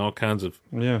 I'm getting all kinds of.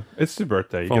 Yeah, it's your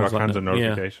birthday. You get all kinds of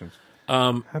notifications.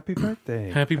 Happy birthday.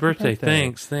 Happy birthday.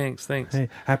 Thanks. Hey,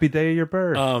 happy day of your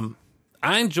birth.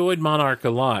 I enjoyed Monarch a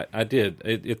lot. I did.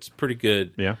 It's pretty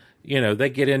good. Yeah. They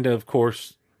get into, of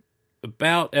course,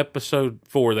 about episode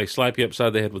 4, they slap you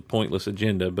upside the head with pointless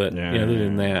agenda, but other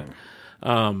than that,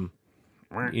 well,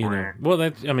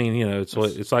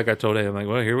 it's like I told him, like,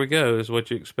 well, here we go. This is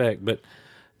what you expect. But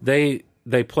they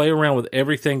play around with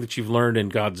everything that you've learned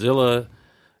in Godzilla,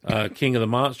 King of the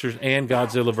Monsters, and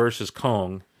Godzilla versus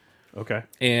Kong. Okay.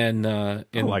 And I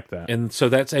like that. And so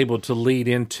that's able to lead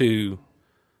into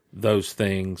those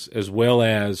things, as well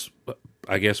as,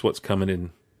 I guess, what's coming in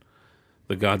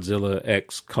the Godzilla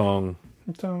X Kong.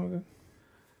 Oh,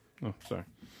 sorry.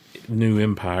 New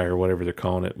Empire, or whatever they're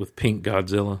calling it, with Pink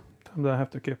Godzilla. time do I have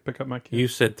to pick up my kid? You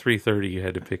said 3:30 you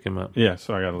had to pick him up. Yeah,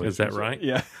 so I got to leave. Is that right?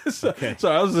 Yeah. So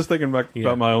I was just thinking about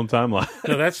my own timeline.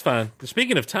 No, that's fine.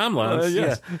 Speaking of timelines,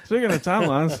 yes. Yeah. Speaking of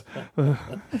timelines,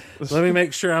 let me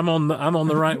make sure I'm on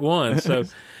the right one. So,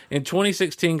 in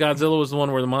 2016, Godzilla was the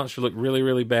one where the monster looked really,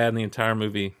 really bad, and the entire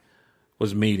movie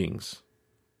was meetings.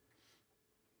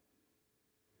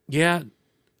 Yeah.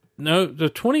 No, the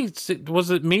 26 was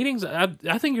it meetings? I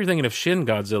think you're thinking of Shin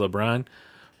Godzilla, Brian,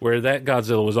 where that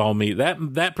Godzilla was all meat. That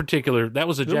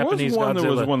was a Japanese Godzilla. There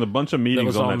was one, a bunch of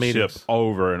meetings on that ship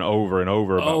over and over and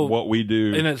over about what we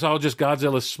do. And it's all just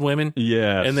Godzilla swimming.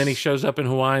 Yes. And then he shows up in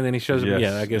Hawaii, and then he shows up.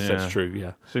 Yeah, I guess that's true,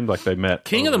 yeah. Seemed like they met.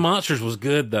 King of the Monsters was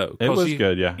good, though. It was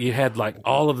good, yeah. You had, like,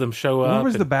 all of them show up. Where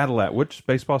was the battle at? Which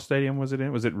baseball stadium was it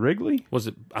in? Was it Wrigley?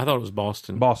 I thought it was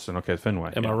Boston. Boston, okay,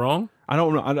 Fenway. Am I wrong? I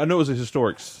don't know. I know it was a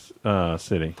historic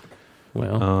city.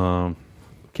 Well.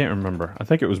 Can't remember. I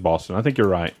think it was Boston. I think you're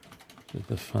right. Did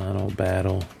the final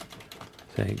battle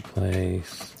take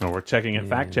place? Oh, we're checking it.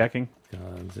 Fact checking.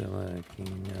 Godzilla,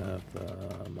 King of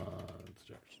the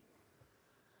Monsters.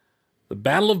 The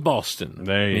Battle of Boston.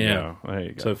 There you go. There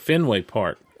you go. So Fenway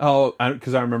Park. Oh,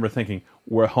 because I remember thinking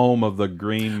we're home of the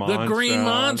Green Monster. The Green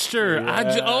Monster.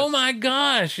 Yes. Oh my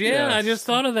gosh! Yeah, yes. I just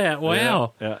thought of that.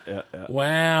 Wow. Yeah.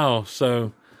 Wow.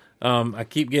 So, I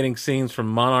keep getting scenes from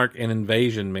Monarch and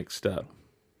Invasion mixed up.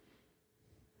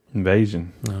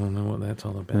 Invasion. I don't know what that's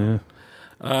all about.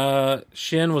 Yeah.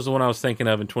 Shin was the one I was thinking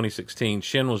of in 2016.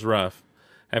 Shin was rough.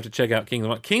 I have to check out King of the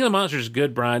Monsters. King of the Monsters is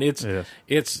good, Brian. It's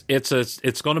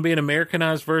going to be an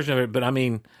Americanized version of it, but I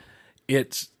mean,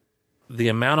 it's the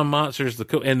amount of monsters,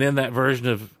 and then that version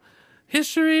of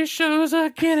history shows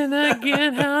again and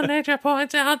again how nature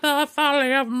points out the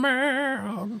folly of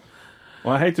man.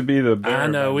 Well, I hate to be the bearer. I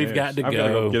know we've got to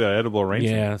go get an edible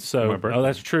arrangement. Yeah, so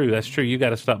that's true. That's true. You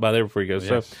got to stop by there before you go.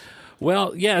 Yes. So,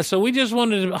 well, yeah. So we just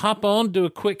wanted to hop on, do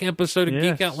a quick episode of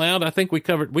Geek Out Loud. I think we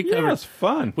covered. It's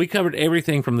fun. We covered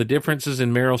everything from the differences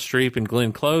in Meryl Streep and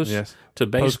Glenn Close to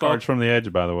baseball. Postcards from the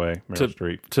Edge, by the way. Meryl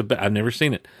Streep. I've never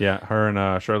seen it. Yeah, her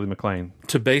and Shirley MacLaine.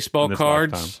 To baseball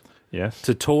cards. Lifetime. Yes.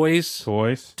 To toys.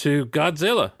 To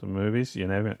Godzilla. The movies. You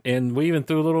name it. And we even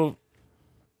threw a little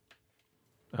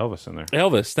Elvis in there.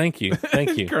 Elvis, thank you.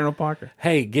 Colonel Parker.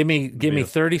 Hey, give me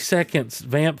 30 seconds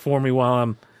vamp for me while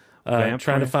I'm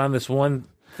trying to find this one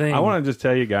thing. I want to just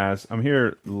tell you guys, I'm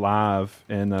here live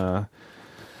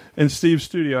in Steve's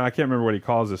studio. I can't remember what he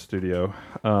calls this studio,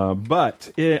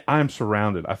 but I'm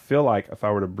surrounded. I feel like if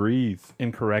I were to breathe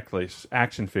incorrectly,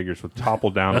 action figures would topple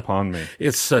down upon me.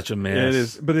 It's such a mess. It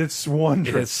is, but it's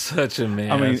wonderful. It's such a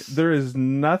mess. I mean, there is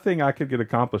nothing I could get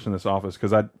accomplished in this office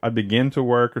because I'd begin to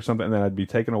work or something, and then I'd be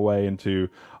taken away into,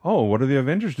 what are the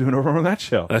Avengers doing over on that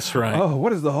shelf? That's right. Oh,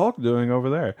 what is the Hulk doing over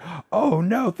there? Oh,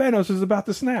 no, Thanos is about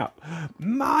to snap.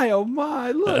 My, oh,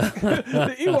 my, look.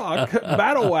 The Ewok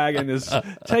battle wagon is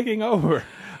taking over.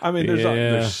 I mean,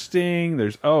 there's Sting,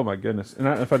 there's, oh, my goodness. And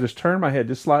if I just turn my head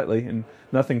just slightly and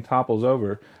nothing topples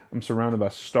over, I'm surrounded by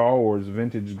Star Wars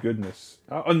vintage goodness.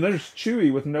 Oh, and there's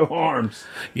Chewie with no arms.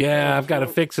 Yeah, I've got to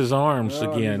fix his arms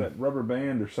again. That rubber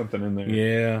band or something in there.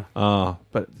 Yeah.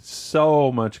 But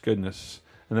so much goodness.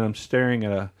 And then I'm staring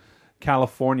at a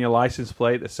California license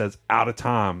plate that says "out of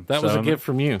time." That was a gift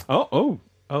from you. Oh,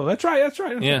 that's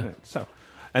right. Yeah. So,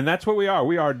 and that's what we are.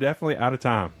 We are definitely out of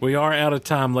time. We are out of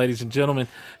time, ladies and gentlemen.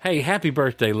 Hey, happy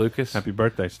birthday, Lucas. Happy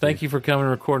birthday, Steve. Thank you for coming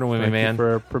and recording with me, man. Thank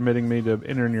you for permitting me to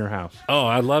enter in your house. Oh,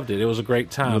 I loved it. It was a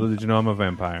great time. Little did you know I'm a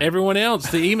vampire. Everyone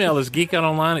else, the email is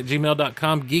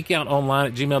geekoutonline@gmail.com,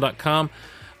 geekoutonline@gmail.com.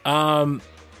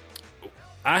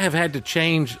 I have had to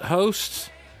change hosts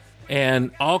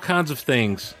and all kinds of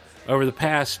things over the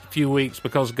past few weeks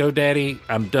because GoDaddy,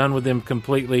 I'm done with them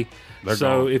completely. They're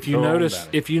so gone.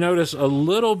 if you notice a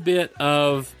little bit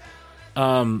of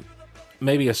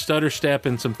maybe a stutter step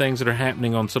in some things that are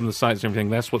happening on some of the sites and everything,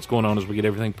 that's what's going on as we get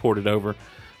everything ported over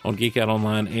on Geek Out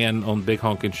Online and on Big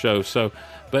Honkin' Show. So,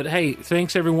 but hey,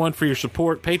 thanks everyone for your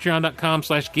support.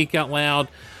 Patreon.com/geekoutloud.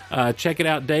 Check it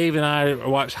out. Dave and I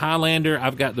watch Highlander.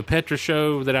 I've got the Petra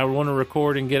show that I want to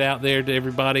record and get out there to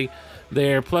everybody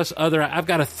there. Plus I've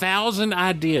got 1,000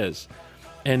 ideas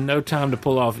and no time to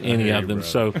pull off any of them.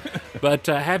 So, but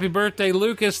happy birthday,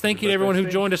 Lucas. Thank you to everyone who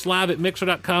joined us live at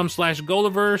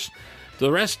mixer.com/GOLiverse. To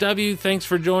the rest of you, thanks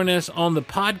for joining us on the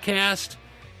podcast,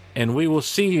 and we will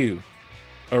see you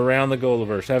around the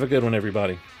GOLiverse. Have a good one,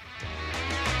 everybody.